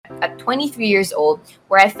at 23 years old,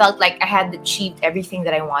 where I felt like I had achieved everything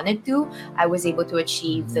that I wanted to. I was able to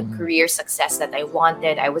achieve the career success that I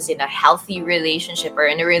wanted. I was in a healthy relationship, or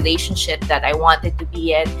in a relationship that I wanted to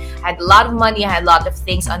be in. I had a lot of money. I had a lot of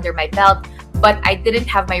things under my belt. But I didn't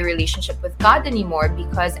have my relationship with God anymore,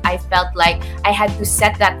 because I felt like I had to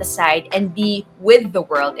set that aside and be with the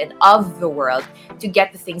world and of the world to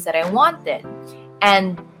get the things that I wanted.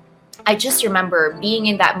 And I just remember being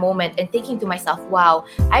in that moment and thinking to myself, wow,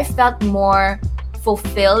 I felt more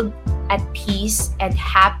fulfilled, at peace, and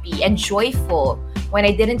happy and joyful when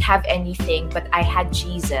I didn't have anything, but I had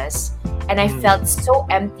Jesus. And I felt so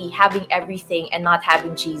empty having everything and not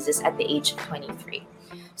having Jesus at the age of 23.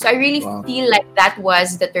 So I really feel like that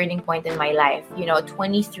was the turning point in my life.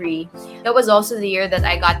 23, that was also the year that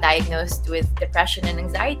I got diagnosed with depression and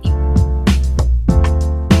anxiety.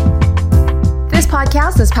 This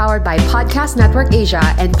podcast is powered by Podcast Network Asia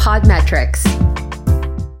and Podmetrics.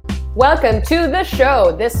 Welcome to the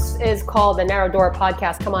show. This is called the Narrow Door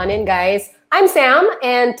Podcast. Come on in, guys. I'm Sam,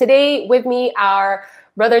 and today with me our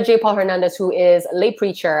brother JPaul Hernandez, who is a lay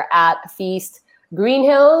preacher at Feast Green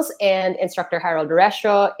Hills, and Instructor Harold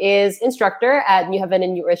Resho is instructor at New Heaven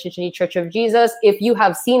and New Earth Church of Jesus. If you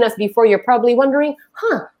have seen us before, you're probably wondering,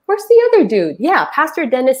 where's the other dude? Yeah, Pastor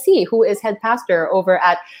Dennis C., who is head pastor over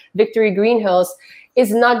at Victory Green Hills,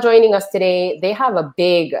 is not joining us today. They have a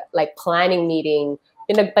big planning meeting.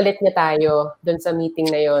 Pinagpalit niya tayo dun sa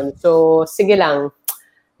meeting na yon. So, sige lang.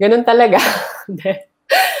 Ganun talaga.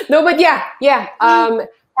 No, but yeah.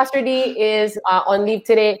 Pastor D is on leave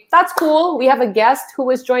today. That's cool. We have a guest who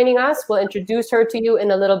is joining us. We'll introduce her to you in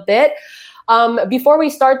a little bit. Before we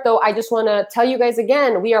start, though, I just want to tell you guys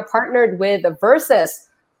again, we are partnered with Versus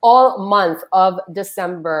all month of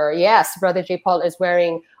December. Yes, Brother JPaul is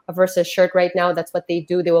wearing a Versus shirt right now. That's what they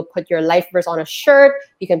do. They will put your life verse on a shirt.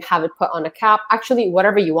 You can have it put on a cap. Actually,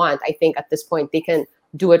 whatever you want, I think at this point, they can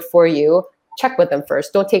do it for you. Check with them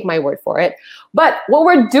first. Don't take my word for it. But what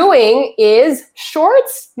we're doing is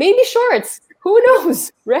shorts, maybe shorts. Who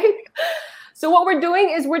knows, right? So what we're doing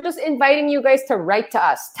is we're just inviting you guys to write to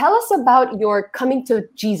us. Tell us about your coming to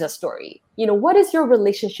Jesus story. What is your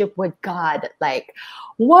relationship with God like?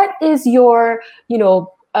 What is your,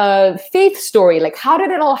 faith story? How did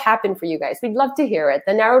it all happen for you guys? We'd love to hear it.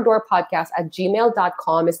 The Narrow Door Podcast at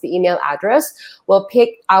gmail.com is the email address. We'll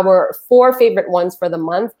pick our 4 favorite ones for the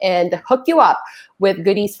month and hook you up with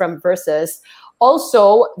goodies from Versus.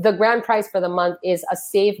 Also, the grand prize for the month is a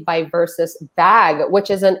Save by Versus bag, which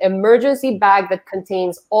is an emergency bag that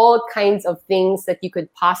contains all kinds of things that you could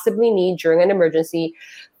possibly need during an emergency.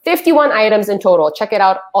 51 items in total. Check it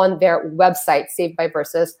out on their website,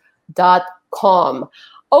 savebyversus.com.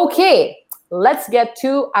 Okay, let's get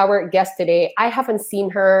to our guest today. I haven't seen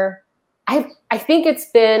her. I think it's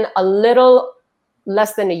been a little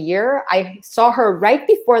less than a year. I saw her right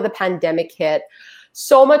before the pandemic hit.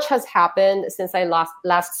 So much has happened since I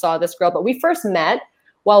last saw this girl, but we first met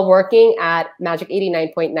while working at Magic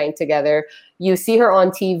 89.9 together. You see her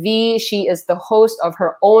on TV. She is the host of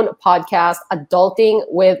her own podcast, Adulting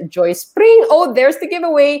with Joyce Pring. Oh, there's the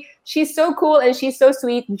giveaway. She's so cool and she's so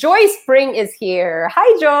sweet. Joyce Pring is here.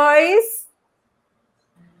 Hi, Joyce.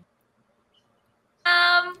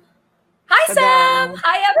 Hi, Sam.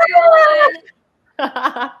 Hi, everyone.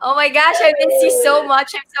 Oh my gosh, I miss you so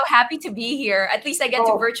much. I'm so happy to be here. At least I get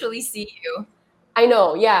to virtually see you. I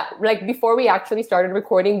know, yeah. Before we actually started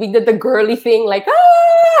recording, we did the girly thing,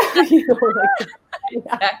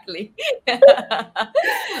 Exactly.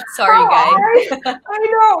 Sorry, guys. I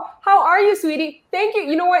know. How are you, sweetie? Thank you.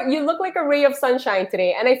 You know what? You look like a ray of sunshine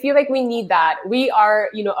today, and I feel like we need that. We are,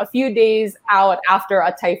 a few days out after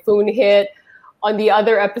a typhoon hit. On the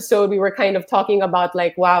other episode, we were kind of talking about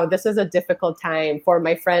wow, this is a difficult time for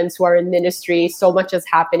my friends who are in ministry. So much is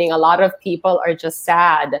happening. A lot of people are just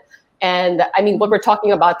sad. And I mean, what we're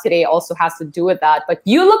talking about today also has to do with that. But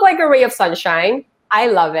you look like a ray of sunshine. I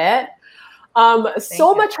love it.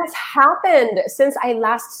 So much has happened since I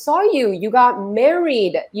last saw you. You got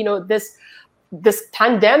married. This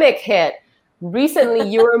pandemic hit. Recently,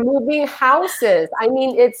 you were moving houses. I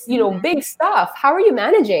mean, it's, big stuff. How are you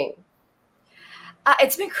managing?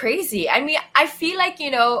 It's been crazy. I mean, I feel like,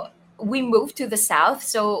 we moved to the south,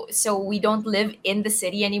 so we don't live in the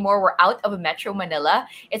city anymore. We're out of Metro Manila.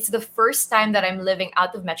 It's the first time that I'm living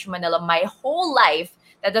out of Metro Manila my whole life.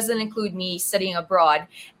 That doesn't include me studying abroad.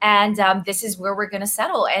 And this is where we're going to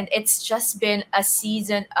settle. And it's just been a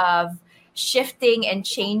season of shifting and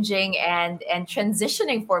changing and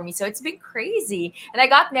transitioning for me. So it's been crazy. And I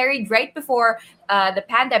got married right before the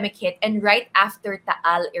pandemic hit and right after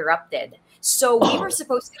Taal erupted. So we were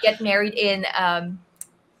supposed to get married in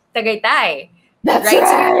Tagaytay. That's right?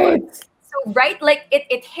 right. So right, like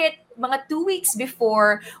it hit mga 2 weeks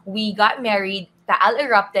before we got married. Taal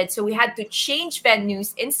erupted, so we had to change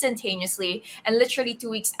venues instantaneously. And literally 2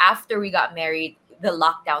 weeks after we got married, the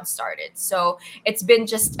lockdown started. So it's been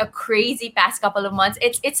just a crazy past couple of months.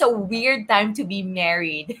 It's a weird time to be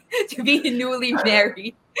married, to be newly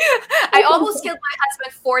married. I almost killed my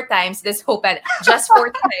husband 4 times this whole just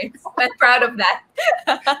 4 times. I'm proud of that.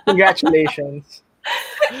 Congratulations.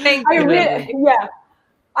 Thank I you. really, yeah.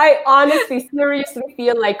 I honestly, seriously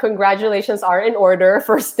feel like congratulations are in order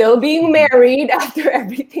for still being married after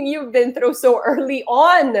everything you've been through so early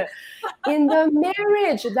on in the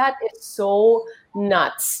marriage. That is so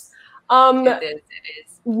nuts. It is. It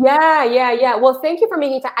is. Yeah. Well, thank you for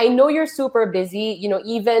making time. I know you're super busy,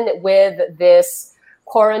 even with this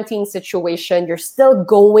quarantine situation, you're still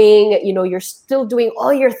going, you're still doing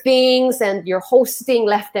all your things and you're hosting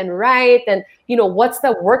left and right. And, what's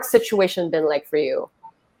the work situation been like for you?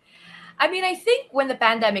 I mean, I think when the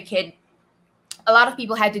pandemic hit, a lot of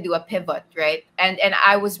people had to do a pivot, right? And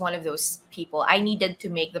I was one of those people. I needed to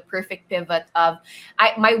make the perfect pivot of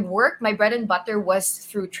my work. My bread and butter was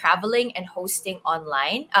through traveling and hosting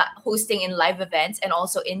online, hosting in live events and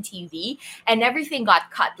also in TV. And everything got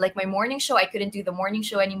cut. Like my morning show, I couldn't do the morning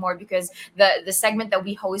show anymore because the segment that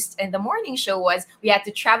we host in the morning show was we had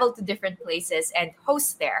to travel to different places and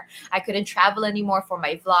host there. I couldn't travel anymore for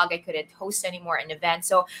my vlog. I couldn't host anymore an event.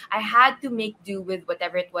 So I had to make do with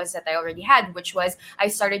whatever it was that I already had, which was I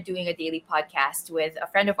started doing a daily podcast with a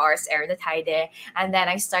friend of ours, Erin Taide, and then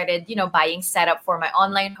I started, buying setup for my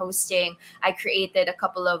online hosting. I created a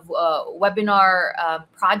couple of webinar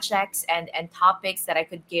projects and topics that I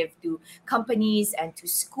could give to companies and to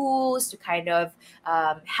schools to kind of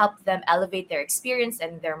help them elevate their experience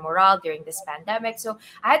and their morale during this pandemic. So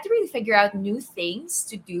I had to really figure out new things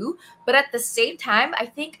to do, but at the same time, I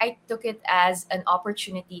think I took it as an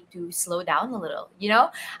opportunity to slow down a little.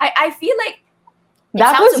 I feel like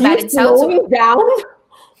That sounds was so bad. you It sounds so slowing down?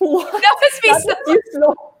 What? that was me. That was you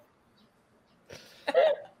slow.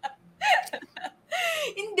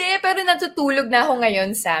 Hindi, pero natutulog na ako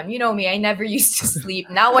ngayon, Sam. You know me, I never used to sleep.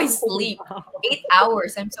 Now I sleep 8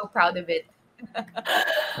 hours. I'm so proud of it.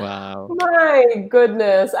 Wow. My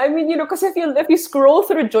goodness. I mean, because if you scroll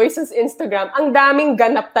through Joyce's Instagram, ang daming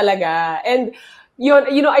ganap talaga. And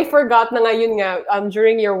I forgot na ngayon nga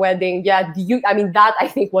during your wedding, that I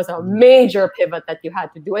think was a major pivot that you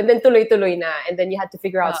had to do. And then tuloy-tuloy na. And then you had to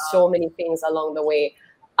figure out so many things along the way.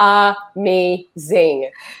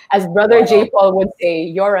 Amazing. As Brother JPaul would say,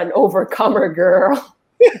 you're an overcomer, girl.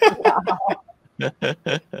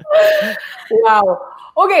 Wow.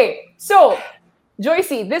 Okay, so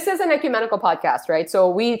Joycey, this is an ecumenical podcast, right? So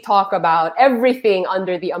we talk about everything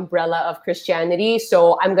under the umbrella of Christianity.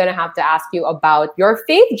 So I'm going to have to ask you about your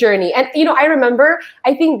faith journey. And, I remember,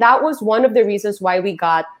 I think that was one of the reasons why we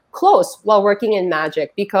got close while working in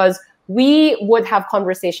Magic, because we would have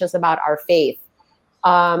conversations about our faith.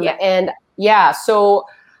 And so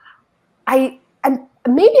and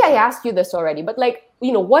maybe I asked you this already, but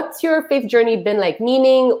what's your faith journey been like?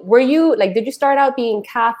 Meaning, were you did you start out being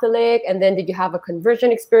Catholic and then did you have a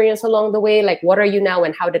conversion experience along the way? What are you now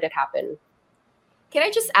and how did it happen? Can I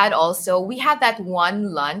just add also, we had that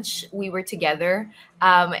one lunch, we were together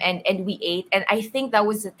and we ate. And I think that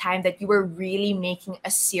was the time that you were really making a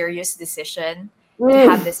serious decision to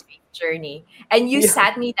have this faith journey. And you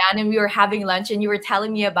sat me down and we were having lunch and you were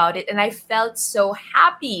telling me about it. And I felt so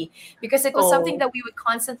happy because it was something that we would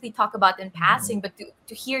constantly talk about in passing. But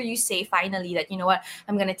to hear you say finally that,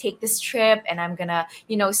 I'm going to take this trip and I'm going to,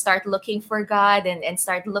 start looking for God and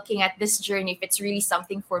start looking at this journey if it's really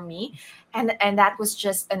something for me. And that was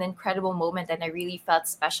just an incredible moment. And I really felt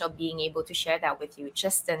special being able to share that with you.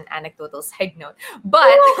 Just an anecdotal side note.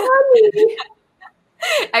 But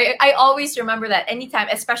I always remember that anytime,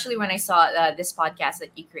 especially when I saw this podcast that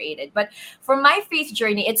you created. But for my faith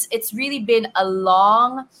journey, it's really been a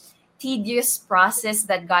long, tedious process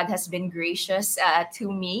that God has been gracious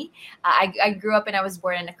to me. I grew up and I was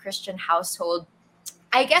born in a Christian household.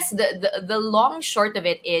 I guess the long short of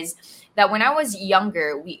it is that when I was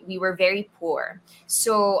younger, we were very poor.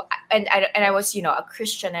 So and I was a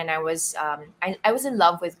Christian and I was in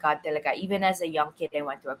love with God talaga. Even as a young kid, I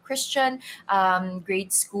went to a Christian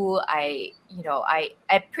grade school. I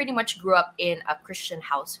pretty much grew up in a Christian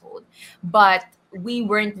household, but we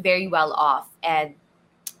weren't very well off. And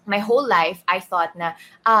my whole life, I thought na,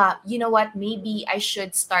 you know what, maybe I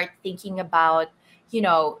should start thinking about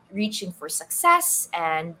reaching for success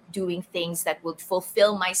and doing things that would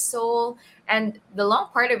fulfill my soul. And the long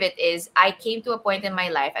part of it is I came to a point in my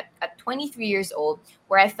life at 23 years old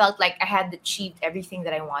where I felt like I had achieved everything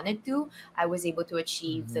that I wanted to. I was able to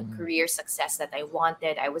achieve the career success that I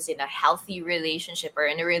wanted. I was in a healthy relationship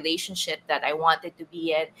or in a relationship that I wanted to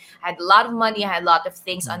be in. I had a lot of money, I had a lot of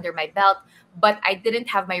things under my belt, but I didn't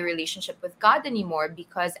have my relationship with God anymore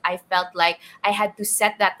because I felt like I had to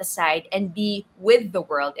set that aside and be with the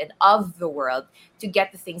world and of the world to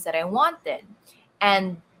get the things that I wanted.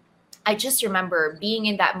 And I just remember being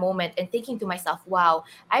in that moment and thinking to myself, wow,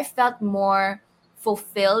 I felt more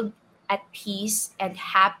fulfilled, at peace, and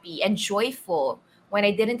happy and joyful when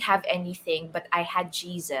I didn't have anything, but I had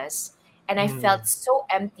Jesus. And I felt so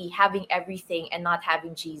empty having everything and not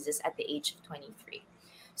having Jesus at the age of 23.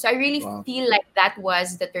 So I really Wow. feel like that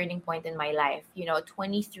was the turning point in my life,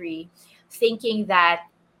 23, thinking that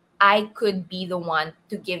I could be the one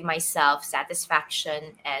to give myself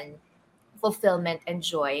satisfaction and fulfillment and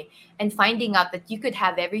joy, and finding out that you could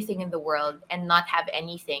have everything in the world and not have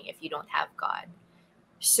anything if you don't have God.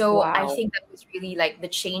 So I Wow. think that was really like the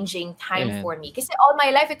changing time Yeah. for me, because all my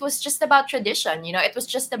life it was just about tradition. It was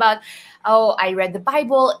just about, oh, I read the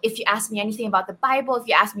Bible. If you ask me anything about the Bible, if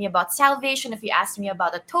you ask me about salvation, if you ask me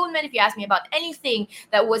about atonement, if you ask me about anything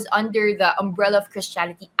that was under the umbrella of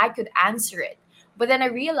Christianity, I could answer it. But then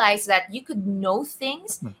I realized that you could know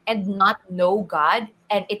things and not know God,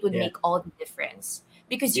 and it would Yeah. make all the difference.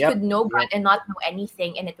 Because you Yep. could know God Yep. and not know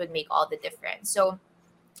anything, and it would make all the difference. So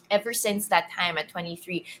ever since that time at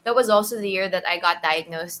 23, that was also the year that I got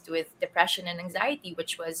diagnosed with depression and anxiety,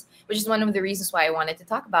 which is one of the reasons why I wanted to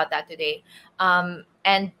talk about that today.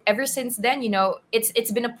 And ever since then,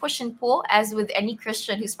 it's been a push and pull, as with any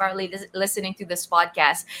Christian who's probably listening to this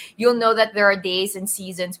podcast. You'll know that there are days and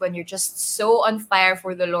seasons when you're just so on fire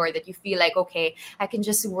for the Lord that you feel like, okay, I can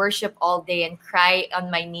just worship all day and cry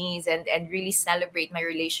on my knees and really celebrate my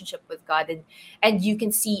relationship with God, and you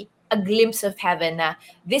can see a glimpse of heaven.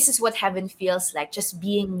 This is what heaven feels like, just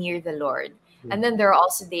being near the Lord. And then there are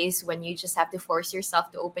also days when you just have to force yourself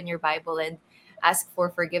to open your Bible and ask for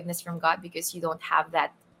forgiveness from God, because you don't have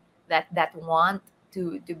that want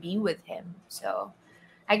to be with him. So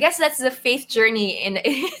I guess that's the faith journey in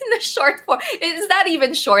the short form. It's not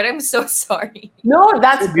even short. I'm so sorry. No,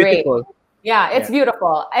 that's So great. beautiful. Yeah, it's Yeah.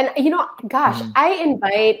 beautiful. And gosh, I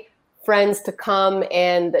invite friends to come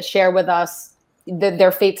and share with us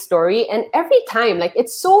their faith story. And every time, like,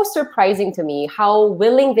 it's so surprising to me how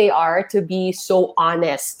willing they are to be so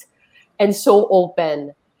honest and so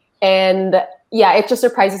open. And yeah, it just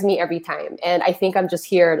surprises me every time. And I think I'm just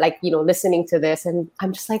here, like, listening to this, and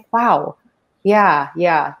I'm just like, wow.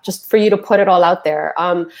 Yeah. Just for you to put it all out there.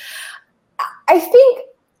 I think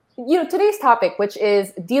today's topic, which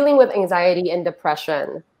is dealing with anxiety and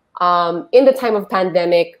depression in the time of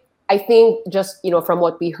pandemic, I think just, from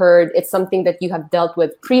what we heard, it's something that you have dealt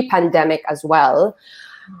with pre-pandemic as well.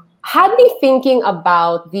 Had me thinking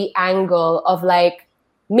about the angle of, like,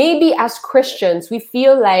 maybe as Christians, we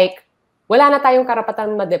feel like wala na tayong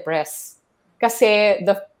karapatan ma-depress. Kasi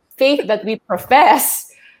the faith that we profess,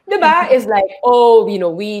 diba, is like, oh,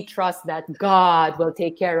 we trust that God will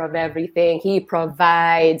take care of everything. He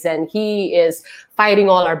provides, and he is fighting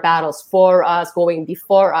all our battles for us, going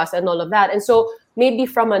before us, and all of that. And so maybe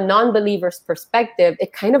from a non-believer's perspective,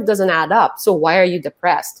 it kind of doesn't add up. So why are you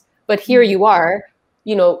depressed? But here you are,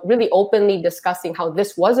 really openly discussing how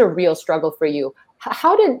this was a real struggle for you.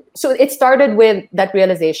 So it started with that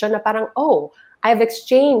realization na parang, oh, I've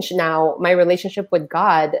exchanged now my relationship with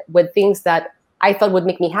God with things that I thought would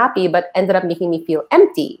make me happy, but ended up making me feel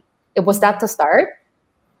empty. Was that to start?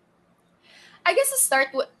 I guess to start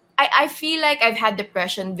with, I feel like I've had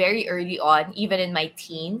depression very early on, even in my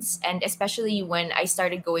teens. And especially when I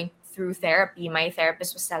started going through therapy, my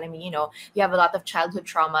therapist was telling me, you have a lot of childhood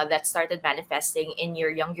trauma that started manifesting in your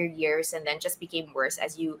younger years and then just became worse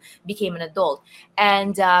as you became an adult.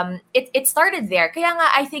 And it started there. Kaya nga,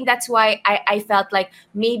 I think that's why I felt like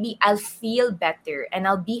maybe I'll feel better and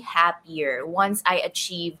I'll be happier once I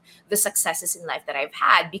achieve the successes in life that I've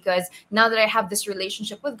had. Because now that I have this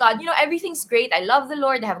relationship with God, everything's great. I love the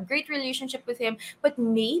Lord. I have a great relationship with him. But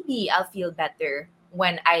maybe I'll feel better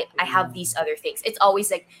when I have these other things. It's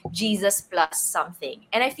always like Jesus plus something.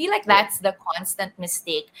 And I feel like that's the constant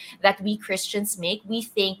mistake that we Christians make. We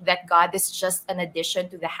think that God is just an addition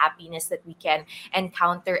to the happiness that we can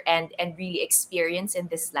encounter and really experience in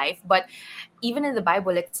this life. But even in the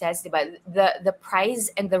Bible, it says the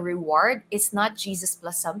prize and the reward is not Jesus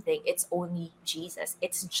plus something. It's only Jesus.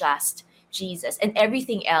 It's just Jesus. And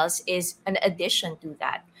everything else is an addition to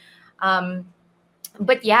that.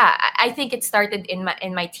 But yeah, I think it started in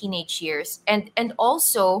my teenage years, and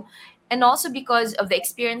also and also because of the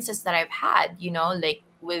experiences that I've had, like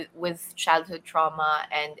with childhood trauma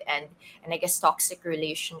and I guess toxic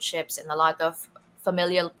relationships and a lot of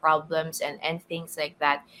familial problems and things like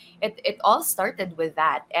that. It all started with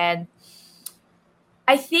that. And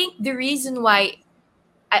I think the reason why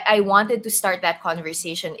I wanted to start that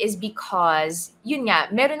conversation is because, yun nga,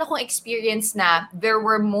 meron akong experience na there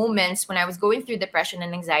were moments when I was going through depression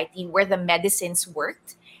and anxiety where the medicines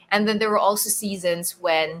worked. And then there were also seasons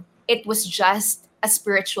when it was just a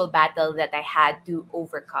spiritual battle that I had to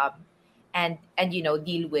overcome and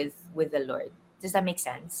deal with the Lord. Does that make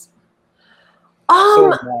sense?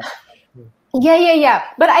 Um, So that. yeah.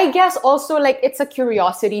 But I guess also like it's a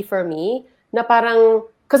curiosity for me na parang,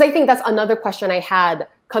 because I think that's another question I had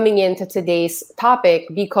coming into today's topic,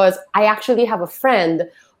 because I actually have a friend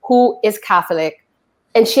who is Catholic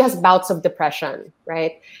and she has bouts of depression,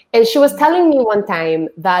 right? And she was telling me one time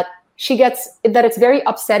that that it's very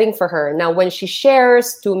upsetting for her now when she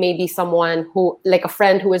shares to maybe someone who, like a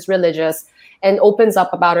friend who is religious, and opens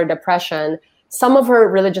up about her depression. Some of her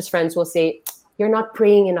religious friends will say, "You're not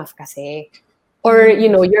praying enough kasi." Or,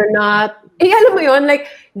 you're not, alam mo yun, like,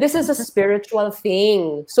 this is a spiritual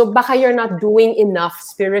thing. So baka you're not doing enough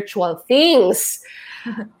spiritual things.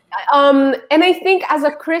 And I think as a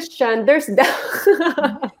Christian, there's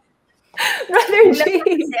Brother G.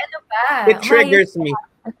 Ano ba? It triggers me.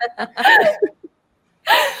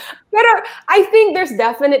 Pero I think there's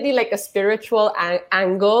definitely like a spiritual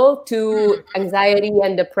angle to anxiety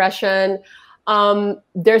and depression.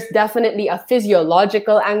 There's definitely a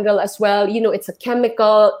physiological angle as well. It's a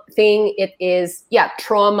chemical thing. It is,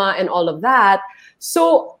 trauma and all of that.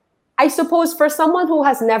 So I suppose for someone who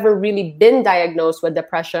has never really been diagnosed with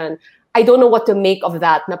depression, I don't know what to make of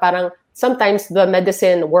that. Na parang sometimes the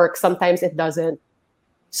medicine works, sometimes it doesn't.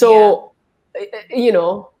 So,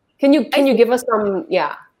 can you give us some,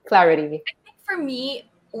 clarity? I think for me,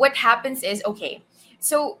 what happens is, okay,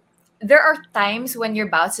 so there are times when your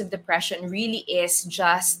bouts of depression really is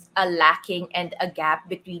just a lacking and a gap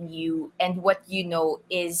between you and what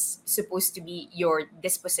is supposed to be your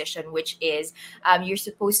disposition, which is you're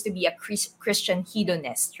supposed to be a Christian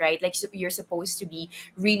hedonist, right? Like, so you're supposed to be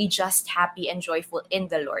really just happy and joyful in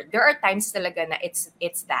the Lord. There are times talaga na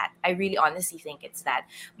it's that. I really honestly think it's that.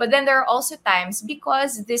 But then there are also times,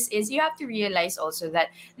 because you have to realize also that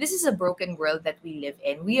this is a broken world that we live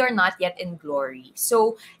in. We are not yet in glory.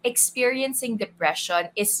 So experiencing depression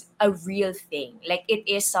is a real thing. Like, it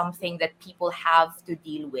is something that people have to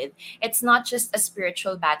deal with. It's not just a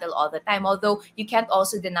spiritual battle all the time, although you can't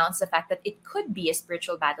also denounce the fact that it could be a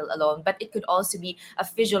spiritual battle alone, but it could also be a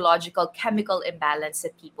physiological chemical imbalance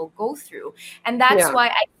that people go through. And that's why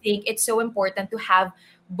I think it's so important to have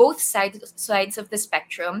both sides of the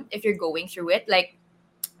spectrum if you're going through it. Like,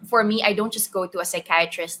 for me, I don't just go to a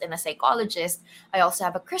psychiatrist and a psychologist. I also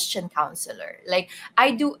have a Christian counselor. Like, I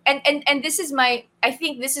do, and this is I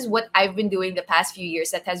think this is what I've been doing the past few years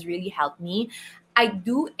that has really helped me. I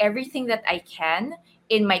do everything that I can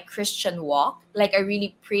in my Christian walk. Like, I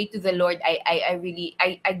really pray to the Lord.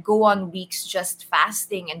 I go on weeks just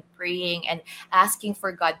fasting and praying and asking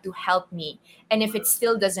for God to help me. And if it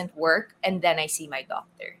still doesn't work, and then I see my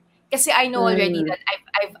doctor. Kasi I know already that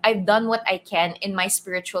I've done what I can in my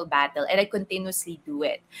spiritual battle, and I continuously do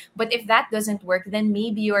it. But if that doesn't work, then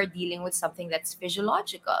maybe you are dealing with something that's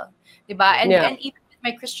physiological, diba? And even with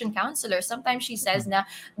my Christian counselor, sometimes she says na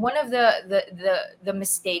one of the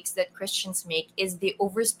mistakes that Christians make is they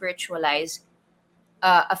over spiritualize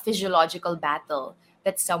a physiological battle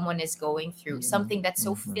that someone is going through, something that's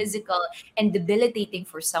so physical and debilitating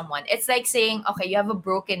for someone. It's like saying, okay, you have a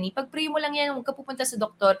broken knee. Pag-pray mo lang yan, huwag ka pupunta sa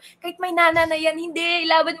doktor. Kahit may nana na yan, hindi,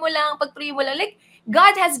 laban mo lang, pag-pray mo lang. Like,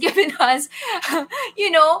 God has given us,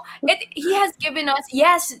 He has given us,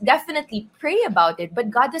 yes, definitely pray about it. But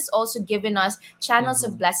God has also given us channels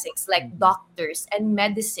of blessings like doctors and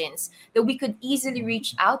medicines that we could easily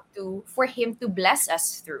reach out to for Him to bless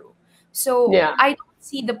us through. So I don't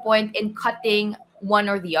see the point in cutting one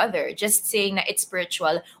or the other, just saying that it's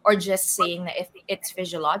spiritual or just saying that if it's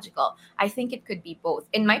physiological. I think it could be both.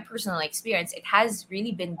 In my personal experience, it has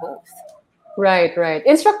really been both. Right.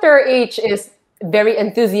 Instructor H is very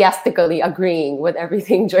enthusiastically agreeing with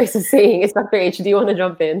everything Joyce is saying. Instructor H, do you want to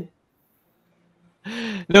jump in?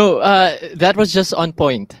 No, that was just on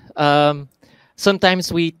point.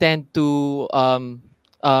 Sometimes we tend to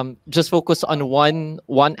just focus on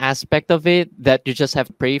one aspect of it, that you just have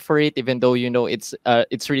to pray for it, even though it's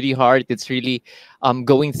really hard. It's really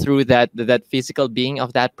going through that physical being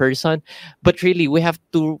of that person. But really, we have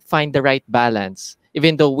to find the right balance.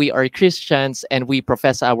 even though we are Christians and we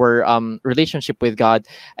profess our relationship with God,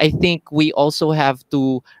 I think we also have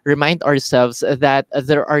to remind ourselves that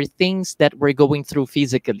there are things that we're going through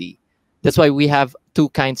physically. That's why we have two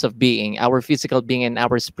kinds of being, our physical being and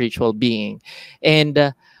our spiritual being.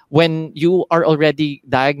 And when you are already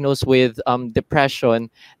diagnosed with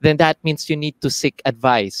depression, then that means you need to seek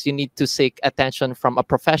advice. You need to seek attention from a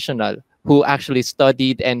professional who actually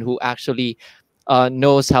studied and who actually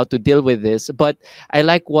knows how to deal with this. But I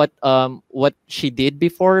like what she did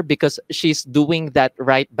before, because she's doing that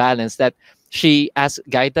right balance, that she asked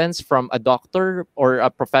guidance from a doctor or a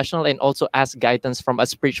professional, and also asked guidance from a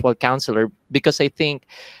spiritual counselor, because I think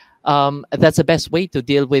that's the best way to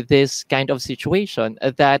deal with this kind of situation,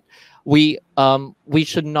 that we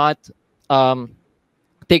should not um,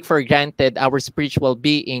 take for granted our spiritual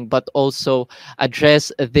being, but also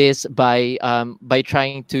address this by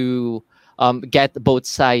trying to get both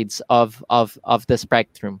sides of the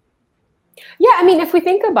spectrum. Yeah, I mean, if we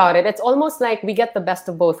think about it, it's almost like we get the best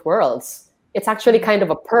of both worlds. It's actually kind of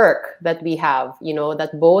a perk that we have, that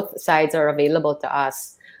both sides are available to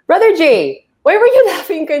us. Brother Jay, why were you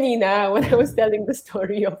laughing kanina when I was telling the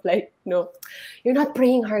story of like, no, you're not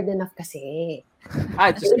praying hard enough kasi.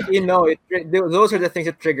 I just, those are the things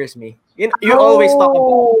that triggers me. You always talk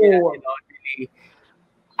about, really.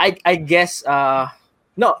 I guess, no.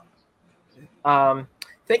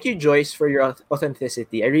 Thank you, Joyce, for your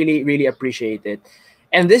authenticity. I really, really appreciate it.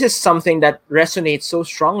 And this is something that resonates so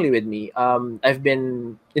strongly with me. I've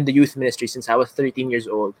been in the youth ministry since I was 13 years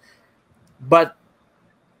old, but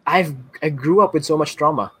I grew up with so much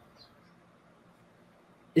trauma.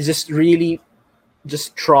 It's just really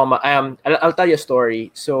just trauma. I'll tell you a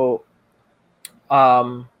story. So,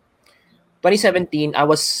 2017, I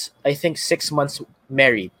was, I think, 6 months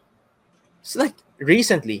married. It's like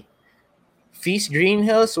recently. Feast Green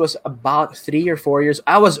Hills was about 3 or 4 years.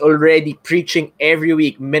 I was already preaching every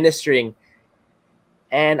week, ministering.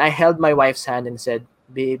 And I held my wife's hand and said,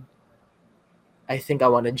 "Babe, I think I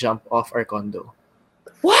want to jump off our condo."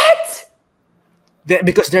 What?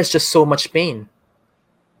 Because there's just so much pain.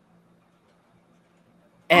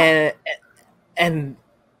 And and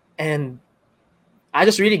I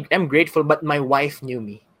just really am grateful, but my wife knew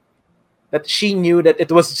me. That she knew that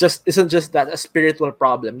isn't just that a spiritual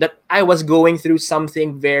problem, that I was going through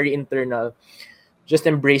something very internal. Just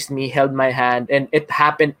embraced me, held my hand, and it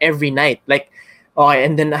happened every night. Like, oh,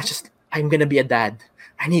 and then I'm gonna be a dad.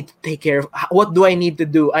 I need to take care of, what do I need to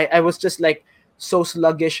do? I was just like so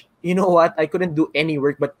sluggish. You know what? I couldn't do any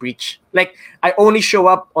work but preach. Like, I only show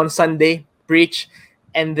up on Sunday, preach,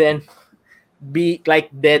 and then be like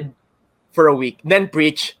dead for a week. Then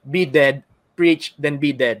preach, be dead, preach, then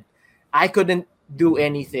be dead. I couldn't do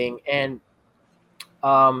anything, and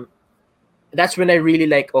that's when I really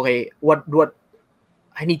like, okay, what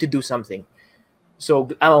I need to do something. So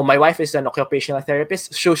my wife is an occupational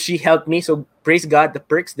therapist, so she helped me. So praise God, the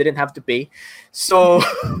perks didn't have to pay. So,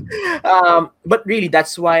 but really,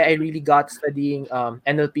 that's why I really got studying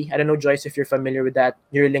NLP. I don't know, Joyce, if you're familiar with that,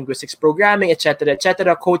 neurolinguistics programming, etc.,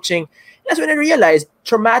 coaching. That's when I realized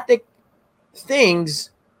traumatic things.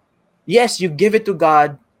 Yes, you give it to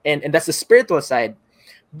God, and that's the spiritual side,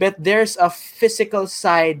 but there's a physical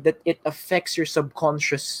side that it affects your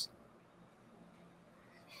subconscious.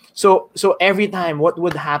 So every time, what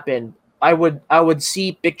would happen? I would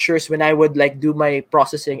see pictures when I would like do my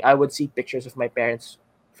processing. I would see pictures of my parents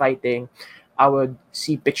fighting. I would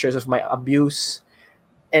see pictures of my abuse,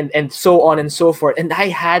 and so on and so forth. And I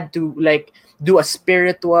had to like do a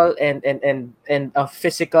spiritual and a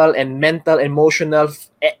physical and mental, emotional,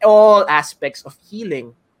 all aspects of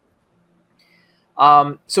healing.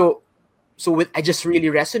 So I just really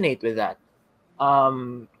resonate with that.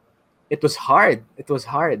 It was hard because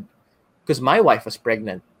my wife was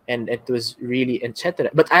pregnant, and it was really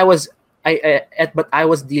etc. But I was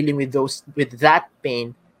dealing with that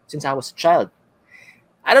pain since I was a child.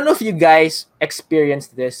 I don't know if you guys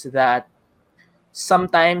experienced this, that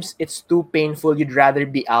sometimes it's too painful, you'd rather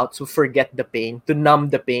be out to forget the pain, to numb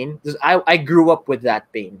the pain. Because I grew up with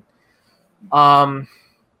that pain.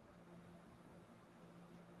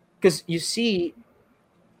 Because you see,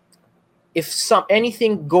 if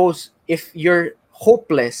you're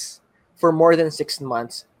hopeless for more than 6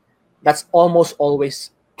 months, that's almost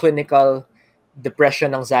always clinical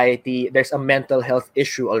depression, anxiety. There's a mental health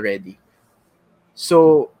issue already.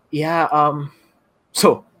 So yeah,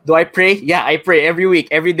 so do I pray? Yeah, I pray every week,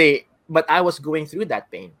 every day. But I was going through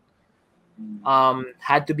that pain.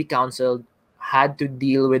 Had to be counseled, had to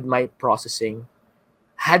deal with my processing.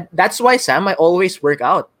 That's why, Sam, I always work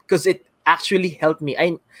out, because it actually helped me.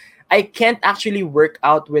 I can't actually work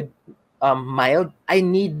out with mild. I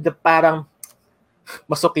need the parang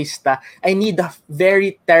masokista. I need the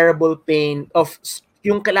very terrible pain of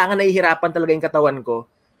yung kailangan nahihirapan talaga yung katawan ko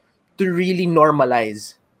to really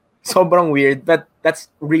normalize. Sobrang weird, but that's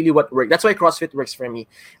really what works. That's why CrossFit works for me.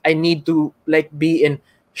 I need to like be in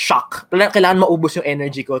shock. Kailangan maubos yung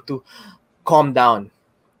energy ko to calm down.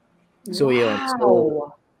 So yun.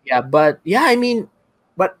 So yeah, but yeah, I mean,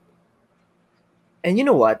 but and you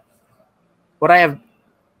know what? What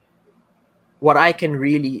I can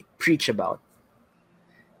really preach about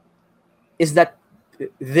is that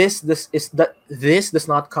this does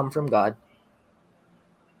not come from God,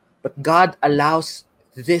 but God allows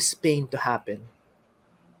this pain to happen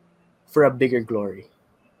for a bigger glory,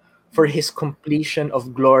 for His completion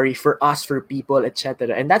of glory, for us, for people,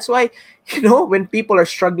 etc. And that's why, when people are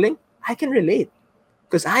struggling, I can relate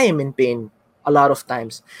because I am in pain a lot of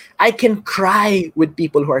times. I can cry with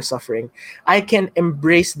people who are suffering. I can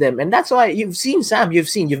embrace them. And that's why you've seen Sam, you've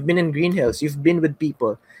been in Green Hills, you've been with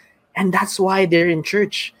people. And that's why they're in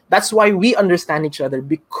church. That's why we understand each other,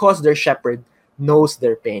 because their shepherd knows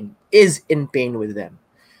their pain, is in pain with them.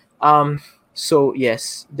 So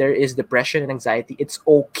yes, there is depression and anxiety. It's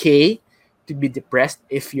okay to be depressed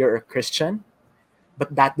if you're a Christian,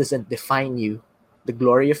 but that doesn't define you. The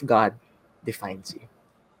glory of God defines you.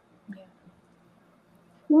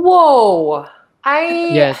 Whoa.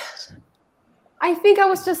 Yes. I think I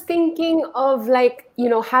was just thinking of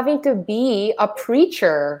having to be a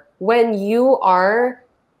preacher when you are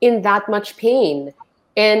in that much pain.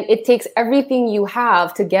 And it takes everything you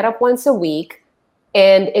have to get up once a week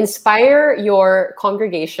and inspire your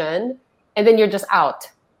congregation. And then you're just out,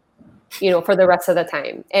 for the rest of the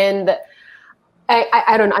time. And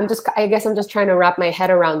I don't know. I guess I'm just trying to wrap my head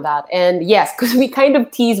around that. And yes, because we kind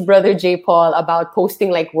of tease Brother JPaul about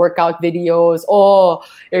posting workout videos. Oh,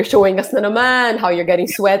 you're showing us na naman how you're getting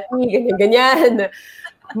sweaty, ganyan.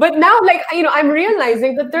 But now, I'm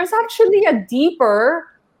realizing that there's actually a deeper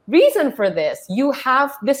reason for this.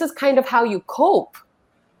 This is kind of how you cope,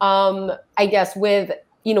 I guess, with,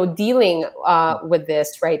 dealing with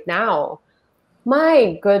this right now.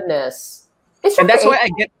 My goodness. And that's why I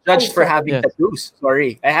get judged for having tattoos.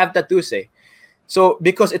 Sorry, I have tattoos. So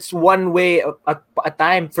because it's one way a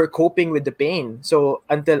time for coping with the pain. So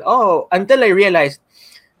until I realized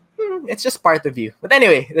it's just part of you. But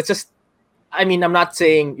anyway, that's just. I mean, I'm not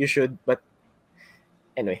saying you should, but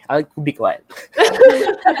anyway, I'll be quiet.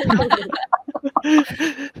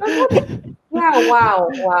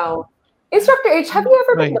 Wow. Instructor H, have you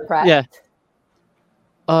ever been depressed? Yeah.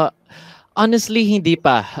 Honestly, hindi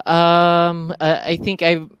pa. I think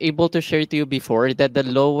I'm able to share to you before that the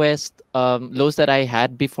lows that I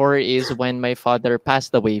had before is when my father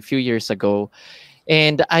passed away a few years ago.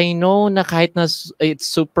 And I know na kahit na it's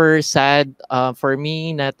super sad for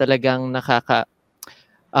me na talagang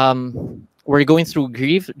we're going through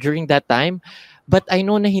grief during that time. But I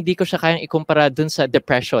know na hindi ko siya kayang ikumpara dun sa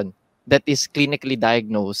depression that is clinically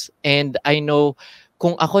diagnosed. And I know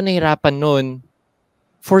kung ako nahirapan nun,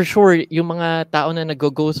 for sure, yung mga tao na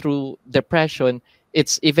nag-go through depression,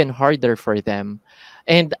 it's even harder for them.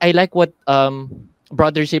 And I like what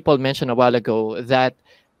Brother JPaul mentioned a while ago, that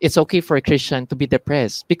it's okay for a Christian to be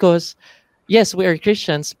depressed. Because, yes, we are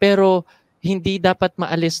Christians, pero hindi dapat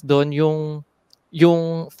maalis doon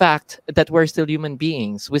yung fact that we're still human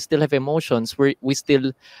beings. We still have emotions. We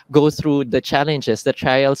still go through the challenges, the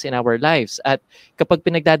trials in our lives. At kapag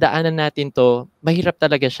pinagdadaanan natin to, mahirap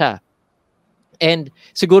talaga siya. And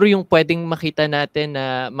siguro yung pwedeng makita natin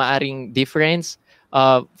na maaring difference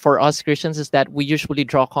for us Christians is that we usually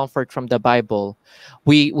draw comfort from the Bible.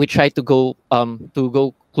 We try to go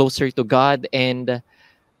closer to God, and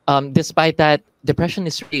despite that, depression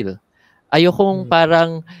is real. Ayokong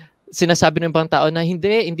parang sinasabi ng ibang tao na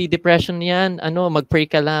hindi depression yan, mag-pray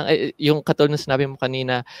ka lang, yung katulad na sinabi mo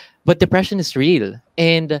kanina. But depression is real.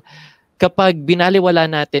 And kapag binaliwala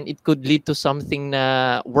natin, it could lead to something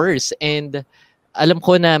na worse. And alam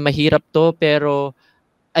ko na mahirap to, pero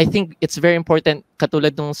I think it's very important,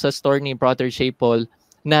 katulad nung sa story ni Brother JPaul,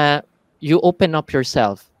 na you open up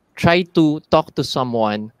yourself. Try to talk to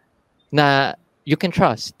someone na you can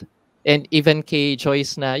trust. And even kay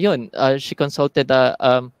Joyce na yun, she consulted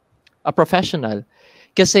a professional.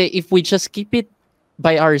 Kasi if we just keep it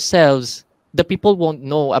by ourselves, the people won't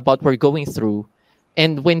know about what we're going through.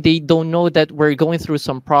 And when they don't know that we're going through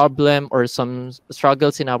some problem or some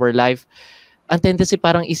struggles in our life, ang tendency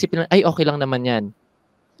parang isipin lang, ay, okay lang naman yan.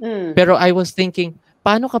 Pero I was thinking,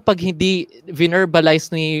 paano kapag hindi verbalize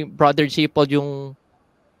ni Brother JPaul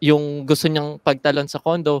yung gusto niyang pagtalon sa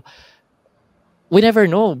condo? We never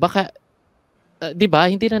know. Baka 'di ba?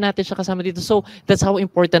 Hindi na natin siya kasama dito. So that's how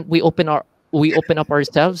important we open up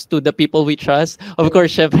ourselves to the people we trust. Of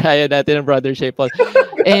course, syempre ayaw natin ng brother JPaul.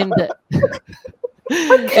 And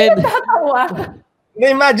and Tawa.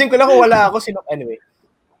 Na-imagine ko lang kung wala ako, sino, anyway.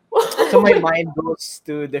 So my mind goes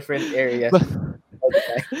to different areas all the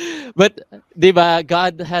time. but 'di ba,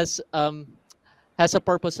 God has a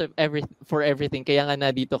purpose of for everything. Kaya nga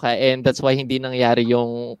na dito ka, and that's why hindi nangyari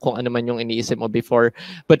yung kung ano man yung iniisip mo before.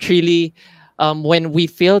 But really, when we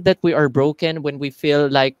feel that we are broken, when we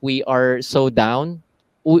feel like we are so down,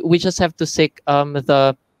 we just have to seek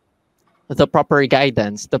the proper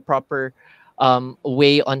guidance, the proper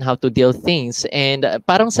way on how to deal things. And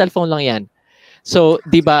parang cellphone lang yan. So,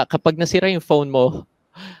 'di ba, kapag nasira yung phone mo,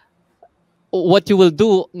 what you will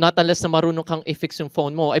do, not unless na marunong kang i-fix yung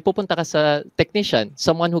phone mo, ay pupunta ka sa technician,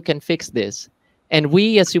 someone who can fix this. And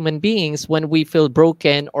we as human beings, when we feel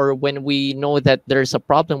broken or when we know that there's a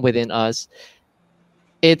problem within us,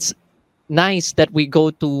 it's nice that we go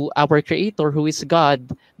to our Creator, who is God,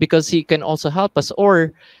 because He can also help us.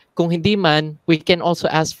 Or kung hindi man, we can also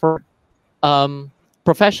ask for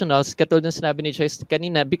professionals, katulad ng sinabi ni Joyce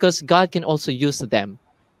kanina, because God can also use them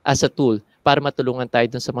as a tool para matulungan tayo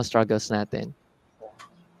dun sa mga struggles natin.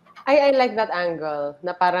 I like that angle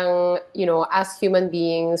na parang, as human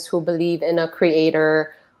beings who believe in a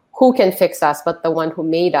creator who can fix us, but the one who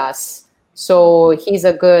made us. So he's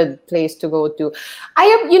a good place to go to.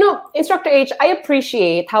 Instructor H, I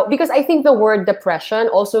appreciate how, because I think the word depression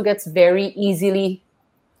also gets very easily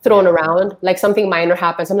thrown around. Like something minor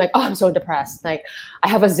happens, I'm like, oh, I'm so depressed. Like I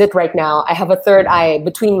have a zit right now. I have a third eye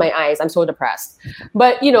between my eyes. I'm so depressed.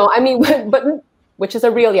 But, but which is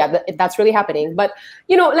a real, that's really happening. But,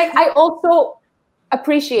 I also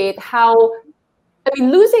appreciate how,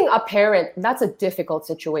 losing a parent, that's a difficult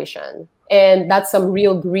situation. And that's some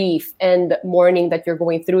real grief and mourning that you're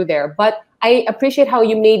going through there. But I appreciate how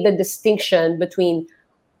you made the distinction between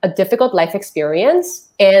a difficult life experience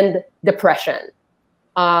and depression.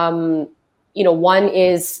 One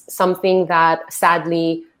is something that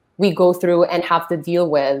sadly we go through and have to deal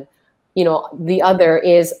with. The other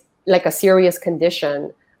is like a serious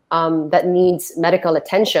condition that needs medical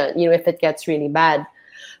attention, if it gets really bad.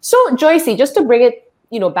 So Joycey, just to bring it,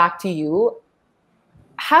 back to you,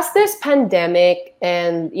 has this pandemic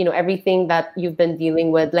and, everything that you've been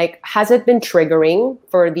dealing with, has it been triggering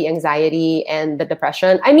for the anxiety and the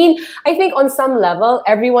depression? I think on some level,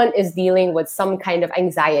 everyone is dealing with some kind of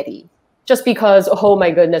anxiety just because, oh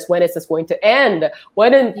my goodness, when is this going to end?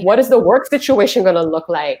 What is the work situation going to look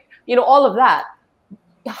like? All of that.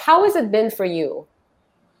 How has it been for you?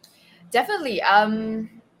 Definitely.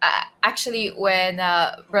 Actually, when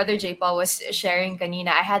Brother JPaul was sharing kanina,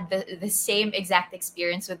 I had the same exact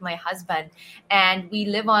experience with my husband, and we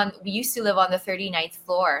used to live on the 39th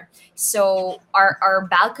floor. So our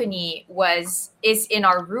balcony is in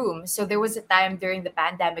our room. So there was a time during the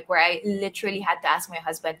pandemic where I literally had to ask my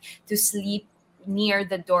husband to sleep near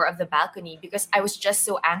the door of the balcony because I was just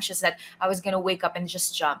so anxious that I was gonna wake up and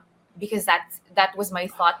just jump. Because that was my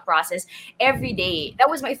thought process every day. That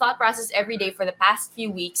was my thought process every day for the past few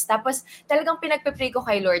weeks. Tapos talagang pinagpe-pray ko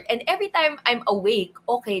kay Lord. And every time I'm awake,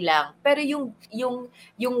 okay lang. Pero yung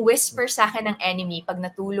whisper sa akin ng enemy, pag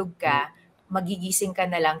natulog ka, magigising ka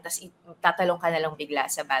na lang, tas tatalong ka na lang bigla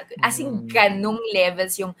sa balcony. As in, ganung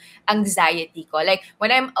levels yung anxiety ko. Like,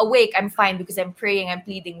 when I'm awake, I'm fine because I'm praying, I'm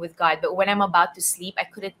pleading with God. But when I'm about to sleep, I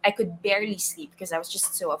could barely sleep because I was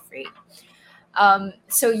just so afraid.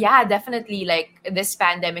 So yeah, definitely, like, this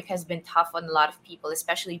pandemic has been tough on a lot of people,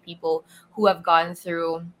 especially people who have gone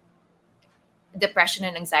through depression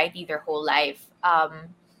and anxiety their whole life.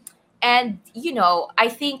 And I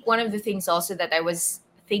think one of the things also that I was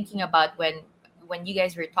thinking about when you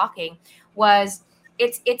guys were talking was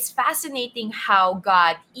it's fascinating how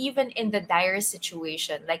God, even in the direst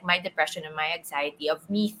situation, like my depression and my anxiety, of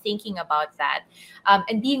me thinking about that,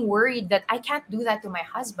 and being worried that I can't do that to my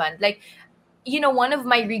husband. Like, one of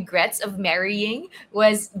my regrets of marrying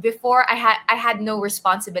was before I had no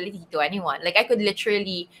responsibility to anyone. Like, I could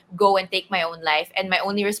literally go and take my own life, and my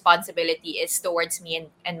only responsibility is towards me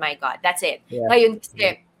and my God. That's it. Yeah. Ngayon,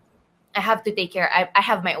 kasi I have to take care. I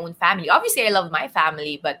have my own family. Obviously, I love my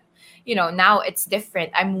family, but now it's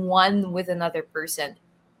different. I'm one with another person.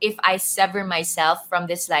 If I sever myself from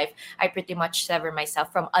this life, I pretty much sever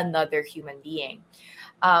myself from another human being.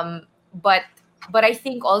 But I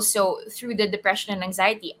think also through the depression and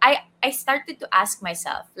anxiety, I started to ask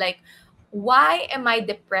myself, like, why am I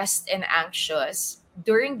depressed and anxious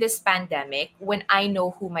during this pandemic when I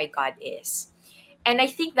know who my God is? And I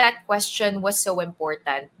think that question was so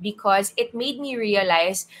important because it made me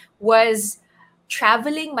realize, was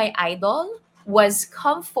traveling my idol? Was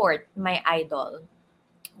comfort my idol?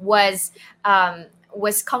 Was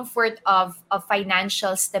comfort of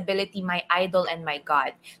financial stability my idol and my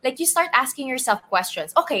God? Like, you start asking yourself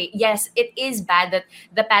questions. Okay, yes, it is bad that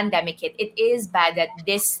the pandemic hit. It is bad that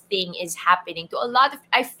this thing is happening to a lot of,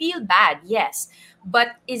 I feel bad, yes.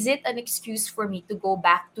 But is it an excuse for me to go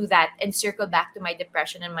back to that and circle back to my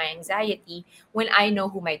depression and my anxiety when I know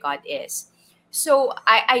who my God is? So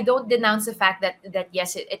I don't denounce the fact that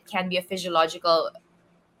yes, it can be a physiological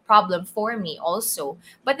problem for me also.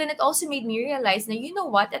 But then it also made me realize, now, you know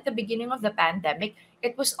what, at the beginning of the pandemic,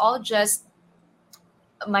 it was all just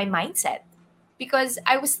my mindset, because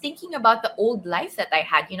I was thinking about the old life that I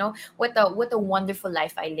had. What a wonderful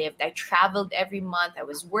life I lived. I traveled every month, I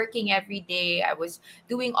was working every day, I was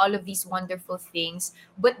doing all of these wonderful things.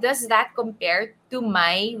 But does that compare to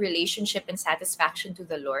my relationship and satisfaction to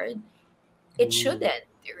the Lord? It Ooh. shouldn't,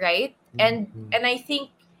 right? and Mhm. and I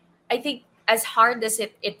think as hard as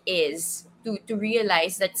it is to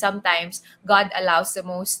realize that sometimes God allows the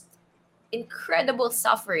most incredible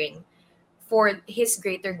suffering for his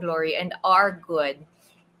greater glory and our good,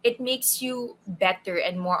 it makes you better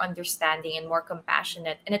and more understanding and more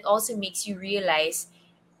compassionate. And it also makes you realize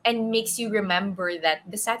and makes you remember that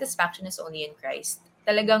the satisfaction is only in Christ.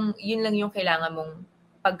 Talagang yun lang yung kailangan mong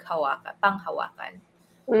panghawakan.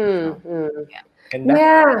 So, Mm-hmm. yeah. Ganda.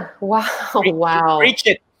 Yeah. Wow. Wow. Preach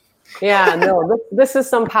it. Yeah, no, this is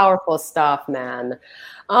some powerful stuff, man.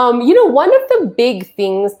 One of the big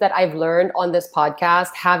things that I've learned on this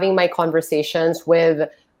podcast, having my conversations with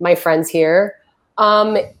my friends here,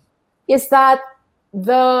 um, is that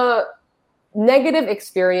the negative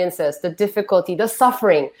experiences, the difficulty, the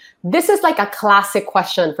suffering, this is like a classic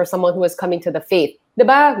question for someone who is coming to the faith.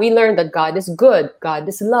 Diba? We learned that God is good, God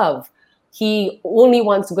is love. He only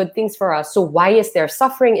wants good things for us. So why is there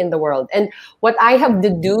suffering in the world? And what I have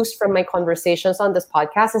deduced from my conversations on this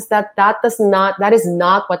podcast is that is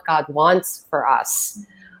not what God wants for us.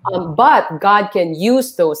 But God can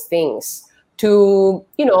use those things to,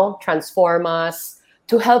 transform us,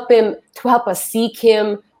 to help us seek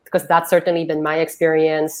Him, because that's certainly been my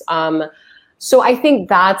experience. So I think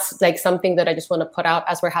that's like something that I just want to put out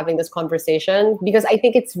as we're having this conversation, because I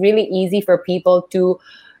think it's really easy for people to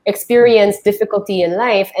experience difficulty in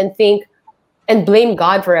life and think and blame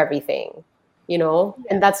God for everything,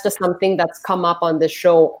 and that's just something that's come up on this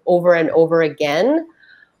show over and over again.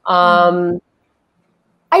 I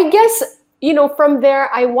guess, from there,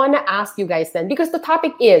 I want to ask you guys then, because the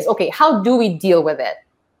topic is, okay, how do we deal with it?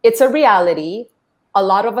 It's a reality. A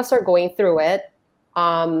lot of us are going through it,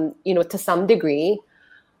 to some degree.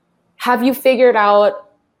 Have you figured out,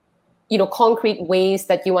 concrete ways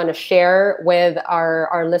that you want to share with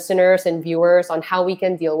our listeners and viewers on how we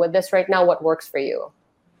can deal with this right now? What works for you?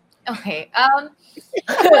 Okay.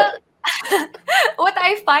 Well, what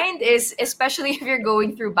I find is, especially if you're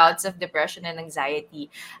going through bouts of depression and anxiety,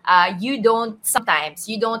 sometimes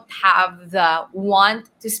you don't have the want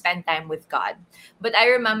to spend time with God. But I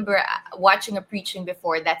remember watching a preaching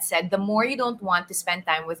before that said, the more you don't want to spend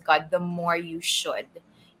time with God, the more you should.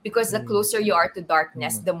 Because the closer you are to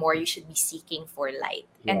darkness, the more you should be seeking for light.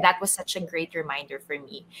 And Yeah. that was such a great reminder for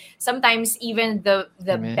me. Sometimes even the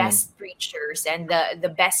Amen. best preachers and the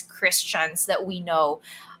best Christians that we know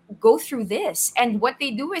go through this, and what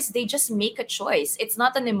they do is they just make a choice. It's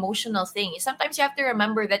not an emotional thing. Sometimes you have to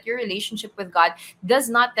remember that your relationship with God does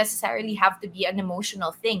not necessarily have to be an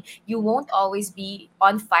emotional thing. You won't always be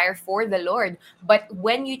on fire for the Lord, but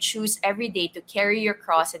when you choose every day to carry your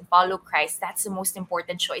cross and follow Christ, that's the most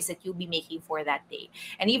important choice that you'll be making for that day.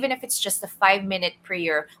 And even if it's just a 5-minute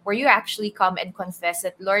prayer where you actually come and confess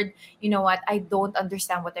that, Lord, you know what, I don't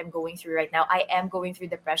understand what I'm going through right now. I am going through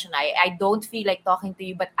depression. I don't feel like talking to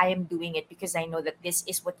you, but I am doing it because I know that this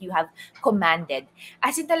is what you have commanded.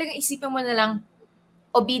 As in, talagang isipin mo na lang,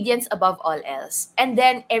 obedience above all else, and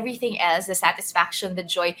then everything else, the satisfaction, the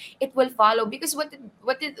joy, it will follow. Because what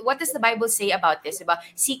does the Bible say about this? About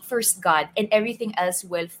seek first God and everything else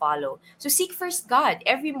will follow. So seek first God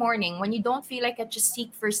every morning. When you don't feel like it, just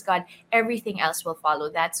seek first God. Everything else will follow.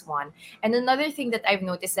 That's one. And another thing that I've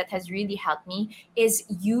noticed that has really helped me is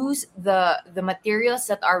use the materials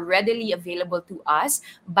that are readily available to us,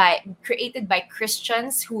 by created by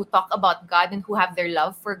Christians who talk about God and who have their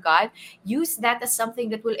love for God. Use that as something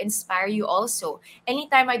that will inspire you also.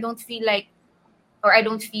 Anytime I don't feel like, or I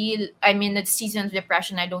don't feel I'm in a season of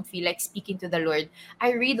depression, I don't feel like speaking to the Lord,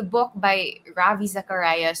 I read a book by Ravi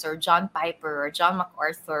Zacharias or John Piper or John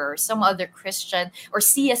MacArthur or some other Christian, or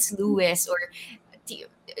C.S. Lewis, or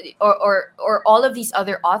all of these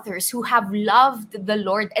other authors who have loved the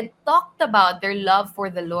Lord and talked about their love for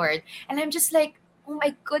the Lord. And I'm just like, oh oh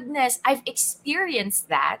my goodness, I've experienced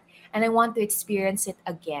that and I want to experience it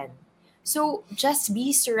again. So just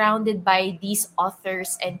be surrounded by these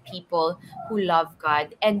authors and people who love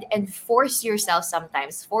God, and force yourself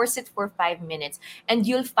sometimes. Force it for 5 minutes and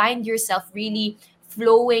you'll find yourself really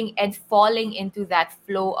flowing and falling into that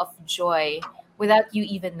flow of joy without you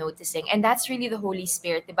even noticing. And that's really the Holy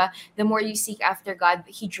Spirit, diba? The more you seek after God,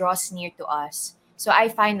 he draws near to us. So I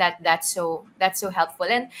find that that's so helpful.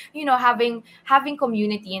 And having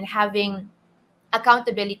community and having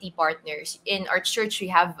accountability partners. In our church we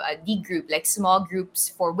have a D group, like small groups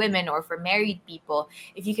for women or for married people.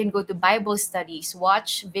 If you can go to Bible studies,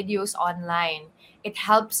 watch videos online, it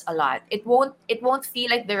helps a lot. It won't feel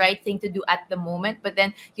like the right thing to do at the moment, but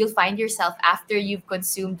then you'll find yourself after you've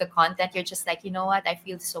consumed the content, you're just like, you know what, I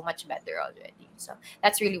feel so much better already. So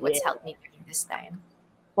that's really what's helped me during this time.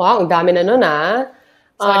 Wow, ang dami na nun, ah.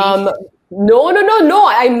 Sorry. No.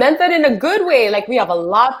 I meant that in a good way. Like, we have a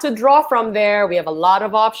lot to draw from there. We have a lot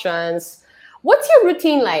of options. What's your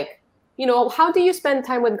routine like? How do you spend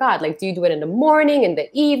time with God? Like, do you do it in the morning, in the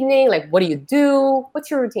evening? Like, what do you do? What's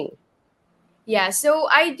your routine? Yeah, so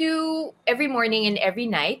I do every morning and every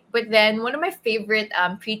night. But then one of my favorite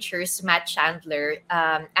preachers, Matt Chandler,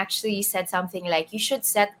 actually said something like, you should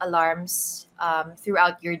set alarms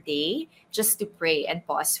throughout your day just to pray and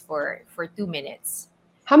pause for 2 minutes.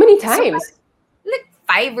 How many So times? like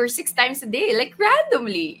 5 or 6 times a day, like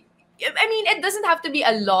randomly. I mean, it doesn't have to be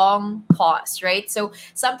a long pause, right? So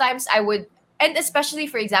sometimes I would, and especially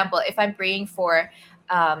for example, if I'm praying for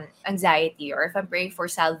anxiety, or if I'm praying for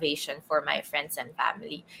salvation for my friends and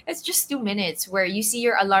family, it's just 2 minutes where you see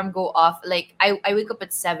your alarm go off. Like I wake up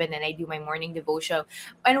at 7 and I do my morning devotion.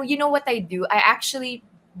 And you know what I do? I actually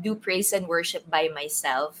do praise and worship by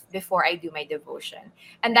myself before I do my devotion.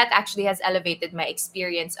 And that actually has elevated my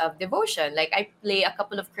experience of devotion. Like I play a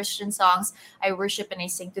couple of Christian songs, I worship and I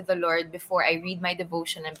sing to the Lord before I read my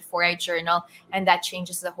devotion and before I journal, and that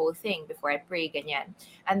changes the whole thing before I pray ganyan.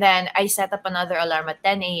 And then I set up another alarm at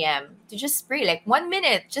 10 a.m. to just pray like 1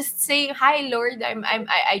 minute, just saying, "Hi Lord,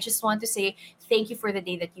 I just want to say thank you for the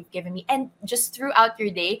day that you've given me." And just throughout your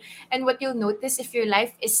day, and what you'll notice, if your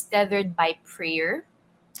life is tethered by prayer,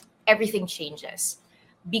 everything changes,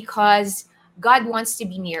 because God wants to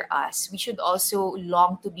be near us. We should also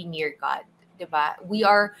long to be near God. Diba? We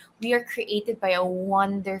are created by a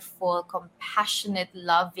wonderful, compassionate,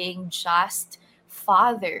 loving, just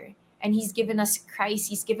Father. And He's given us Christ.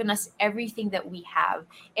 He's given us everything that we have.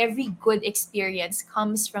 Every good experience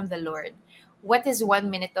comes from the Lord. What is 1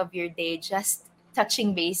 minute of your day just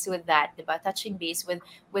touching base with that, diba? Touching base with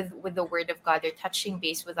the Word of God, or touching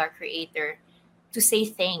base with our Creator, to say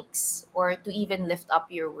thanks or to even lift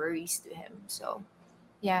up your worries to Him. So,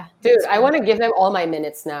 yeah. Dude, that's I one. want to give them all my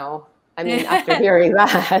minutes now. I mean, after hearing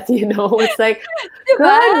that, it's like, Diba?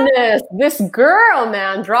 goodness, this girl,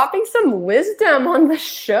 man, dropping some wisdom on the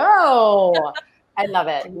show. I love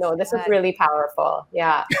it. No, this is really powerful.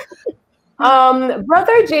 Yeah.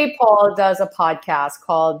 Brother JPaul does a podcast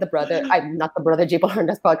called not the Brother JPaul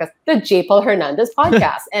Hernandez podcast, the JPaul Hernandez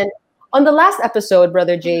podcast. And on the last episode,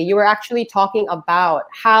 Brother Jay, you were actually talking about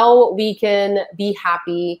how we can be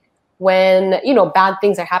happy when, bad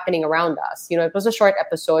things are happening around us. It was a short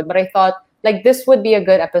episode, but I thought like this would be a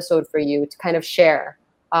good episode for you to kind of share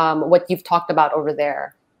what you've talked about over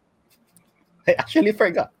there. I actually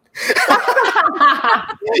forgot.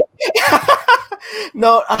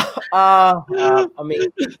 No, I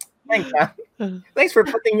mean, thanks, man. Thanks for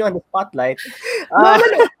putting me on the spotlight. No.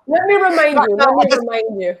 Let me remind you.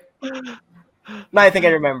 No, I think I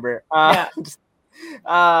remember. Yeah.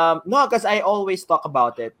 No, because I always talk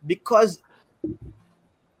about it, because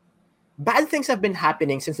bad things have been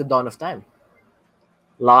happening since the dawn of time.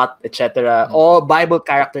 Lot, etc. All Bible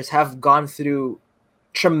characters have gone through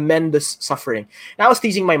tremendous suffering. And I was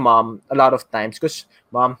teasing my mom a lot of times because,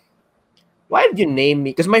 Mom, why did you name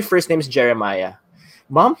me? Because my first name is Jeremiah.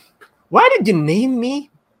 Mom, why did you name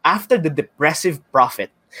me after the depressive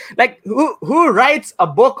prophet? Like, who writes a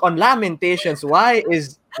book on Lamentations? Why?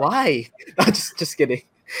 No, just kidding.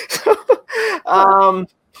 One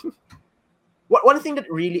thing that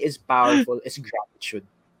really is powerful is gratitude.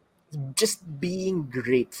 Just being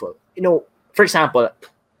grateful. For example,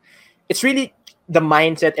 it's really the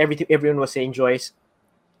mindset. Everyone was saying, Joyce,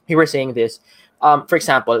 you were saying this. For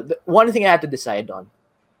example, one thing I had to decide on.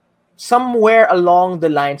 Somewhere along the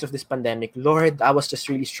lines of this pandemic, Lord, I was just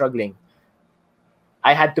really struggling.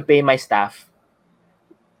 I had to pay my staff.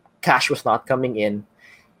 Cash was not coming in.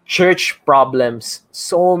 Church problems.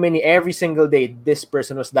 So many. Every single day, this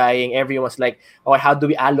person was dying. Everyone was like, oh, how do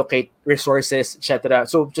we allocate resources, etc.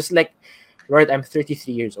 So just like, Lord, I'm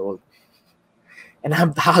 33 years old. And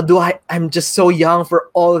I'm just so young for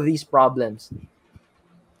all of these problems.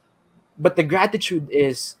 But the gratitude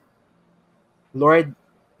is, Lord,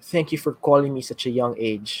 thank you for calling me such a young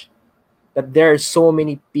age. That there are so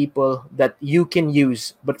many people that you can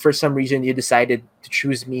use, but for some reason you decided to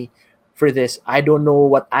choose me for this. I don't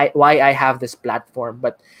know why I have this platform,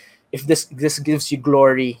 but if this gives you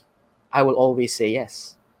glory, I will always say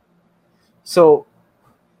yes. So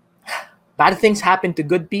bad things happen to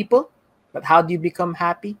good people, but how do you become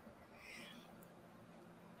happy?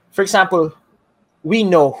 For example, we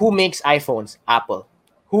know who makes iPhones, Apple.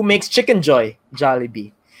 Who makes Chicken Joy,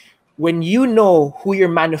 Jollibee. When you know who your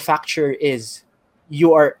manufacturer is,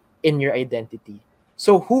 you are in your identity.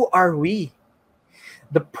 So who are we?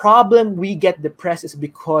 The problem we get depressed is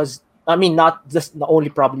because, I mean, not just the only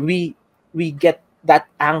problem we get that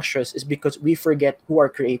anxious is because we forget who our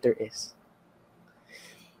creator is.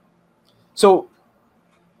 So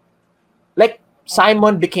like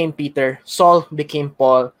Simon became Peter, Saul became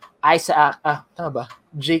Paul, Isaac, tama ba?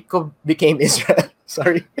 Jacob became Israel.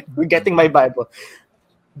 Sorry, forgetting my Bible.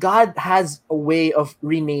 God has a way of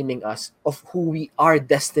renaming us of who we are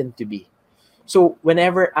destined to be. So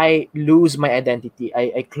whenever I lose my identity,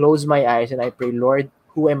 I close my eyes and I pray, Lord,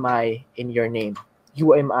 who am I in your name?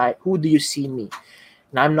 Who am I? Who do you see me?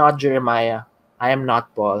 And I'm not Jeremiah. I am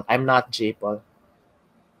not Paul. I'm not JPaul.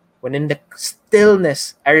 When in the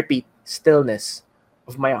stillness, I repeat, stillness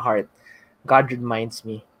of my heart, God reminds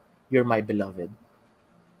me, you're my beloved.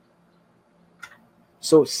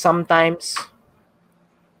 So sometimes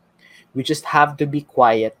we just have to be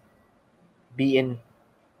quiet, be in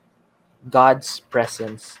God's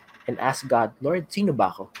presence, and ask God, Lord, sino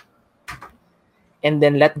ba ako? And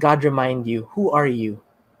then let God remind you, who are you?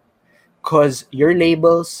 Because your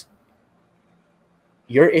labels,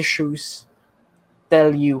 your issues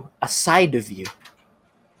tell you a side of you,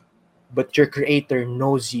 but your creator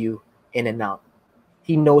knows you in and out.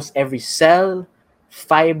 He knows every cell,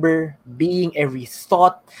 fiber, being, every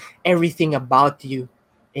thought, everything about you,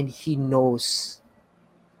 and he knows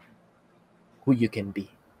who you can be.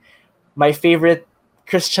 My favorite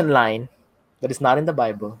Christian line that is not in the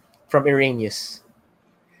Bible from Irenaeus: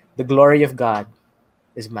 the glory of God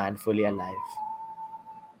is man fully alive.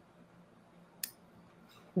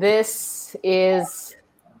 This is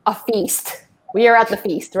a feast. We are at the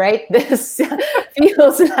feast, right? This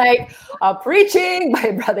feels like a preaching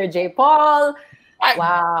by Brother JPaul.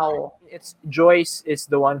 Wow. It's Joyce is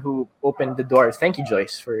the one who opened the door. Thank you,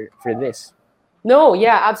 Joyce, for this. No,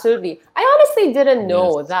 yeah, absolutely. I honestly didn't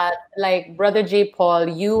know Yes. that, like, Brother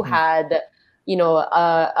JPaul, you had,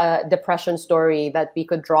 a depression story that we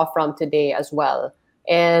could draw from today as well.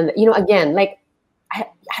 And, again, like,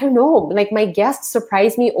 I don't know, like, my guests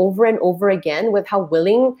surprise me over and over again with how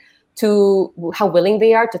willing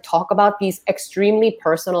they are to talk about these extremely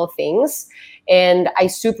personal things. And I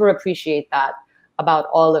super appreciate that about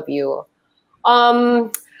all of you.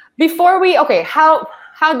 Before we, okay, how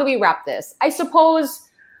do we wrap this? I suppose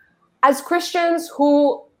as Christians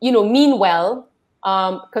who, mean well,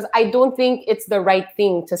 because I don't think it's the right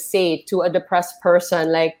thing to say to a depressed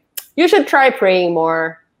person, like, you should try praying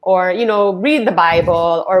more, or, read the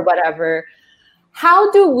Bible or whatever.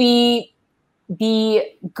 How do we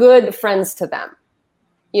be good friends to them,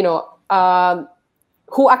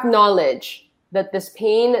 who acknowledge that this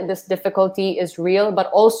pain, this difficulty is real, but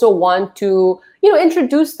also want to,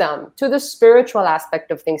 introduce them to the spiritual aspect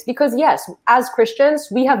of things? Because yes, as Christians,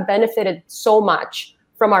 we have benefited so much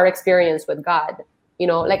from our experience with God.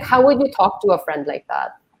 Like, how would you talk to a friend like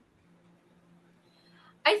that?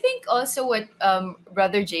 I think also what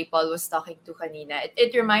Brother JPaul was talking to kanina,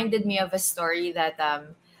 it reminded me of a story that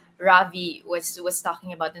Ravi was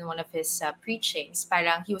talking about in one of his preachings.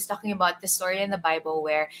 Parang he was talking about the story in the Bible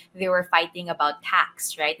where they were fighting about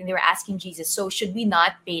tax, right? And they were asking Jesus, so should we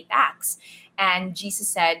not pay tax? And Jesus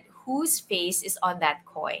said, whose face is on that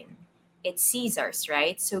coin? It's Caesar's,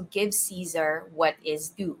 right? So give Caesar what is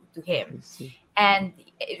due to him. And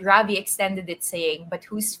Ravi extended it saying, but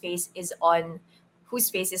whose face is on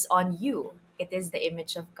you? It is the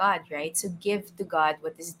image of God, right? So give to God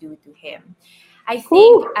what is due to him. I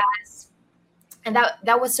think Whew. and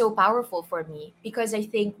that was so powerful for me, because I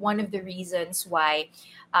think one of the reasons why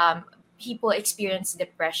people experience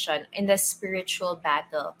depression in the spiritual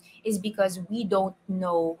battle is because we don't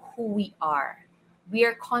know who we are. We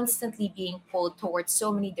are constantly being pulled towards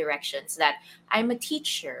so many directions, that I'm a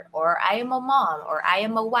teacher, or I am a mom, or I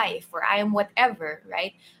am a wife, or I am whatever,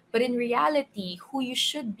 right? But in reality, who you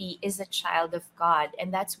should be is a child of God,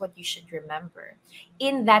 and that's what you should remember.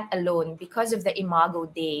 In that alone, because of the Imago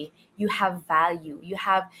Dei, you have value. You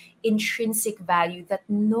have intrinsic value that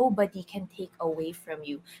nobody can take away from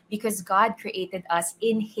you. Because God created us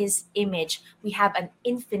in His image, we have an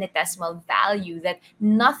infinitesimal value that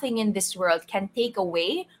nothing in this world can take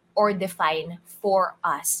away or define for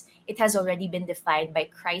us. It has already been defined by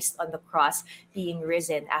Christ on the cross being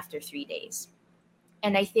risen after 3 days.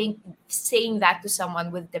 And I think saying that to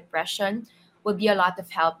someone with depression would be a lot of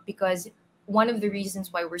help, because one of the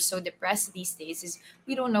reasons why we're so depressed these days is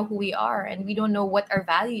we don't know who we are and we don't know what our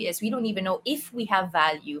value is. We don't even know if we have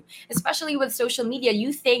value, especially with social media.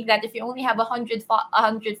 You think that if you only have 100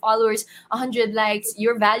 followers, 100 likes,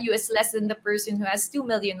 your value is less than the person who has 2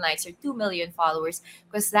 million likes or 2 million followers,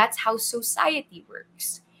 because that's how society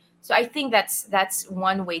works. So I think that's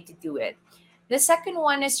one way to do it. The second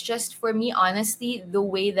one is just, for me, honestly, the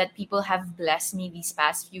way that people have blessed me these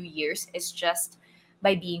past few years is just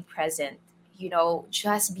by being present.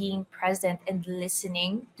 Just being present and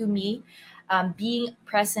listening to me, being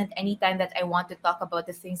present anytime that I want to talk about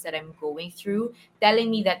the things that I'm going through,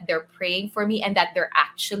 telling me that they're praying for me and that they're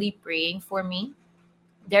actually praying for me,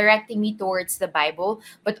 directing me towards the Bible,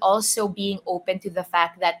 but also being open to the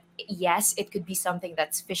fact that yes, it could be something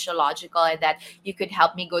that's physiological and that you could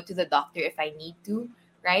help me go to the doctor if I need to,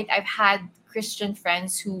 right? I've had Christian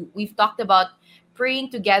friends who we've talked about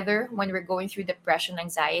praying together when we're going through depression,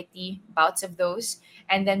 anxiety, bouts of those.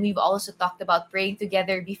 And then we've also talked about praying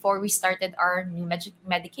together before we started our new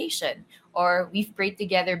medication, or we've prayed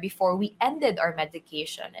together before we ended our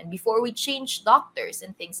medication and before we changed doctors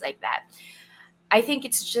and things like that. I think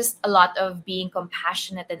it's just a lot of being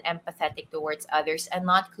compassionate and empathetic towards others and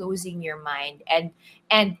not closing your mind, and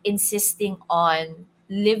insisting on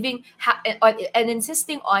and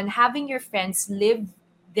insisting on having your friends live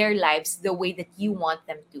their lives the way that you want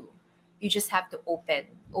them to. You just have to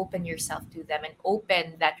open yourself to them and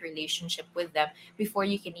open that relationship with them before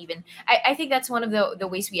you can even. I think that's one of the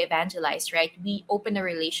ways we evangelize, right? We open a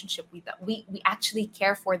relationship with them. We actually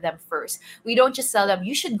care for them first. We don't just tell them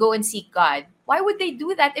you should go and seek God. Why would they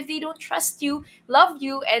do that if they don't trust you, love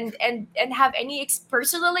you, and have any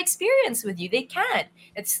personal experience with you? They can't.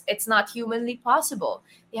 It's not humanly possible.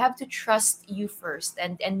 They have to trust you first,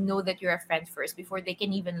 and know that you're a friend first before they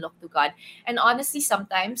can even look to God. And honestly,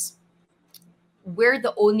 sometimes we're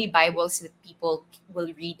the only Bibles that people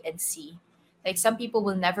will read and see. Like, some people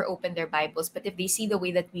will never open their Bibles, but if they see the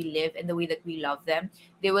way that we live and the way that we love them,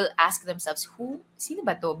 they will ask themselves, sino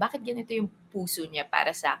ba to? Bakit ganito yung puso niya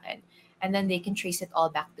para sa akin? And then they can trace it all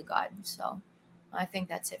back to God. So I think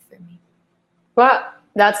that's it for me. Well,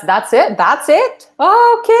 that's it. That's it.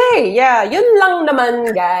 Okay. Yeah, yun lang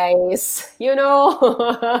naman, guys.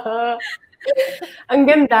 Ang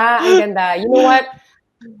ganda, ang ganda. You know what?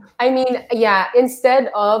 I mean, yeah,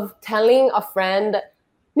 instead of telling a friend,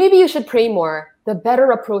 maybe you should pray more, the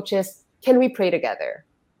better approach is, can we pray together?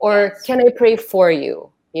 Or Yes. can I pray for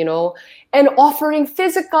you? And offering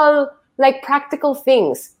physical, like practical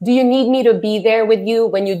things. Do you need me to be there with you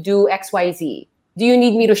when you do XYZ? Do you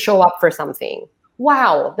need me to show up for something?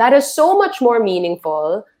 Wow, that is so much more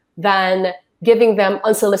meaningful than giving them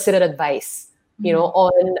unsolicited advice,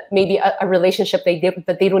 on maybe a relationship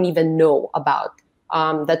that they don't even know about.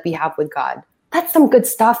 That we have with God. That's some good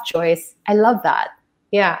stuff, Joyce. I love that.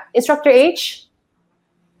 Yeah. Instructor H?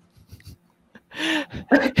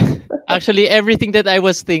 Actually, everything that I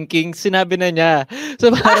was thinking, sinabi na niya.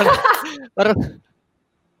 So parang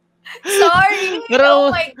Sorry. Pero-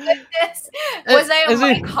 Oh my goodness. Was I a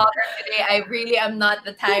mic hogger today? I really am not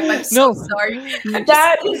the type. I'm so sorry. I'm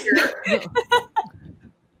That- just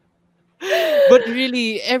But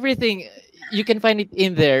really, everything, you can find it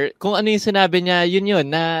in there. Kung ano yung sinabi niya, yun,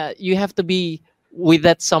 na you have to be with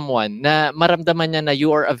that someone, na maramdaman niya na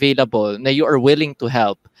you are available, na you are willing to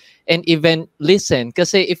help, and even listen.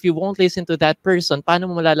 Kasi if you won't listen to that person,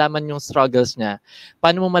 paano mo malalaman yung struggles niya?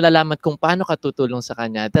 Paano mo malalaman kung paano ka tutulong sa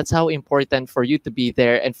kanya? That's how important for you to be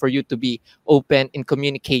there and for you to be open in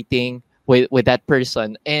communicating with that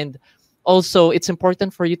person. And also, it's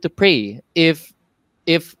important for you to pray. If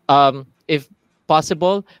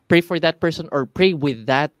possible, pray for that person or pray with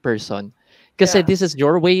that person. Kasi Yeah. this is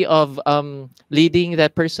your way of leading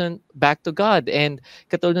that person back to God. And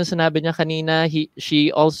katulad ng sinabi niya kanina,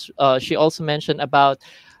 she also mentioned about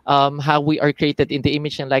how we are created in the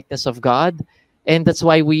image and likeness of God. And that's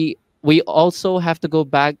why we also have to go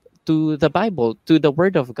back to the Bible, to the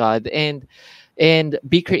Word of God, and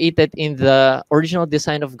be created in the original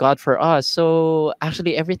design of God for us. So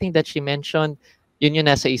actually, everything that she mentioned, yun yung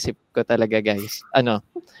nasa isip ko talaga, guys.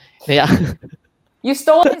 Yeah. You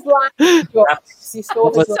stole his line, Joyce. You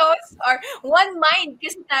stole his But line. So sorry. One mind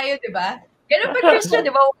kasi tayo, di ba? Ganun pa Christian, di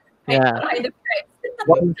ba? One mind, yeah. the mind of Christ.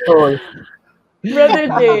 One soul. Brother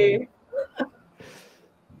Jay.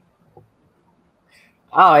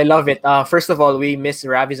 Oh, I love it. First of all, we miss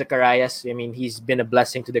Ravi Zacharias. I mean, he's been a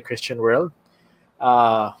blessing to the Christian world.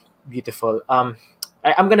 Beautiful. I'm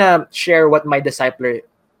gonna share what my discipler,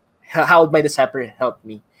 how my discipler helped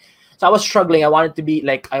me. So I was struggling. I wanted to be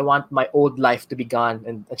like, I want my old life to be gone,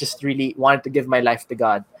 and I just really wanted to give my life to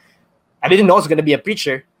God. I didn't know I was gonna be a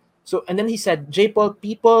preacher. So, and then he said, JPaul,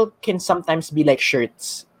 people can sometimes be like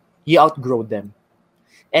shirts. You outgrow them.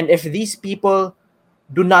 And if these people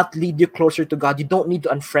do not lead you closer to God, you don't need to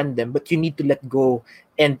unfriend them, but you need to let go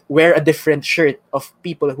and wear a different shirt of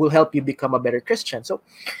people who will help you become a better Christian. So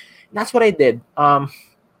that's what I did.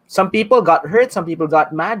 Some people got hurt, some people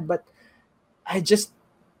got mad, but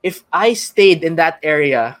if I stayed in that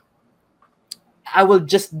area, I will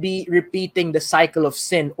just be repeating the cycle of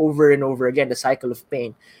sin over and over again, the cycle of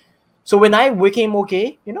pain. So when I became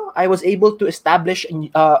okay, I was able to establish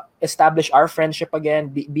our friendship again,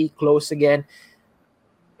 be close again,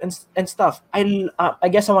 and stuff. I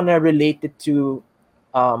guess I want to relate it to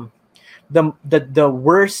the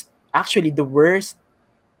worst. Actually, the worst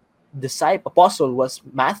apostle was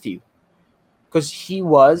Matthew, because he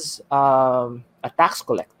was a tax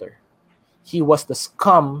collector. He was the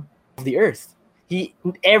scum of the earth.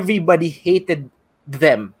 Everybody hated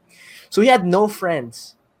them, so he had no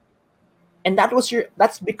friends, and that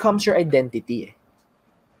becomes your identity.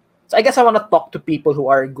 So I guess I want to talk to people who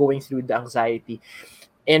are going through the anxiety.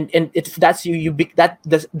 And if that's the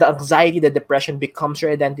anxiety, the depression becomes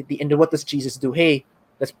your identity. And then what does Jesus do? Hey,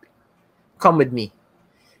 let's come with me.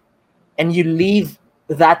 And you leave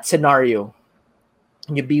that scenario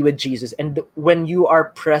and you be with Jesus. And when you are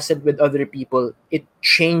present with other people, it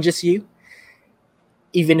changes you,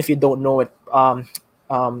 even if you don't know it.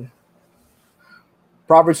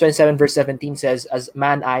 Proverbs 27 verse 17 says, as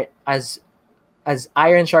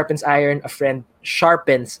iron sharpens iron, a friend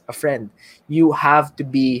sharpens a friend. You have to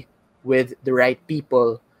be with the right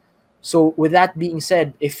people. So with that being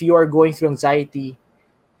said, if you are going through anxiety,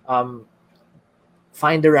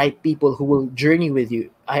 find the right people who will journey with you.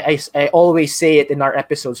 I always say it in our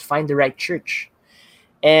episodes, find the right church.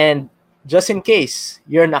 And just in case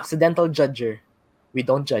you're an accidental judger, we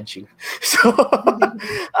don't judge you. So,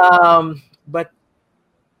 but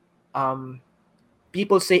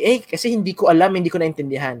people say, kasi hindi ko alam, hindi ko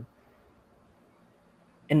naintindihan.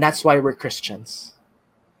 And that's why we're Christians.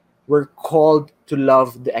 We're called to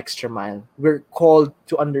love the extra mile. We're called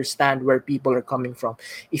to understand where people are coming from.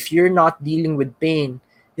 If you're not dealing with pain,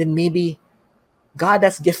 then maybe God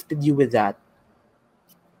has gifted you with that,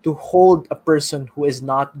 to hold a person who is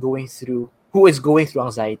going through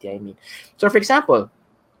anxiety, I mean. So for example,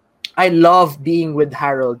 I love being with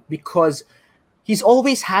Harold because he's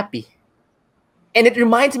always happy. And it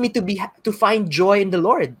reminds me to find joy in the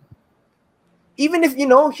Lord. Even if,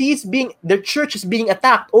 the church is being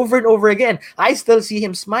attacked over and over again, I still see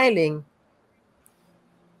him smiling.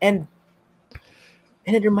 And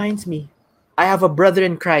it reminds me, I have a brother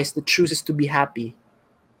in Christ that chooses to be happy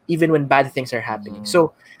even when bad things are happening.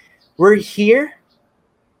 So we're here.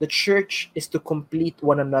 The church is to complete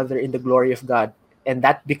one another in the glory of God. And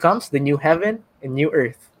that becomes the new heaven and new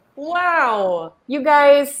earth. Wow. You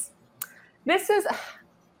guys,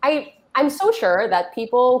 I'm so sure that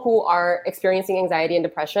people who are experiencing anxiety and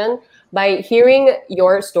depression, by hearing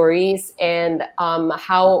your stories and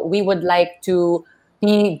how we would like to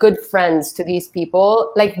be good friends to these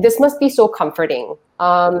people, like this must be so comforting.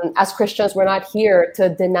 As Christians, we're not here to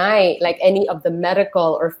deny like any of the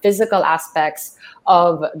medical or physical aspects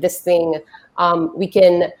of this thing. We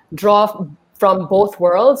can draw from both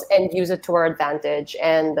worlds and use it to our advantage.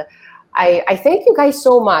 And I thank you guys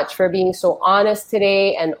so much for being so honest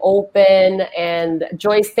today and open. And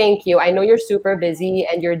Joyce, thank you. I know you're super busy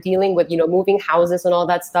and you're dealing with, moving houses and all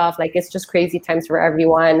that stuff. Like it's just crazy times for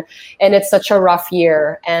everyone. And it's such a rough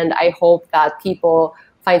year. And I hope that people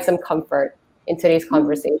find some comfort in today's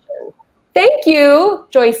conversation. Thank you,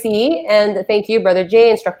 Joycey. And thank you, Brother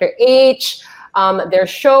Jay, Instructor H. Their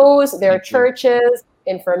shows, their churches,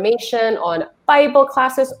 information on Bible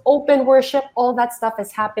classes, open worship, all that stuff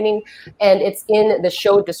is happening, and it's in the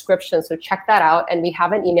show description. So check that out. And we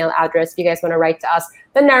have an email address if you guys want to write to us,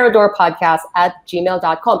 the Narrow Door Podcast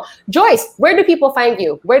 @gmail.com. Joyce, where do people find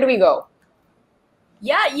you? Where do we go?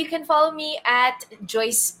 Yeah, you can follow me at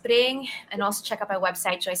Joyce Pring and also check out my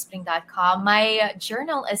website, joycepring.com. My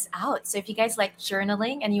journal is out. So if you guys like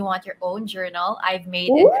journaling and you want your own journal, I've made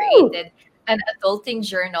and created an adulting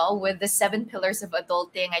journal with the 7 pillars of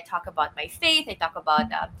adulting. I talk about my faith, I talk about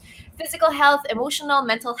physical health, emotional,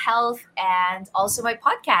 mental health, and also my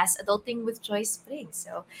podcast, Adulting with Joyce Pring.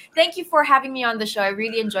 So thank you for having me on the show. I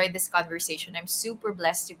really enjoyed this conversation. I'm super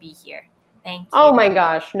blessed to be here. Thank Oh you. my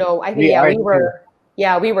gosh. No, I think, We yeah, are we too. were,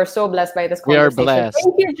 yeah, we were so blessed by this We are conversation. blessed.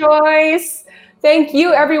 Thank you, Joyce. Thank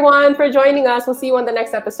you, everyone, for joining us. We'll see you on the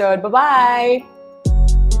next episode. Bye-bye.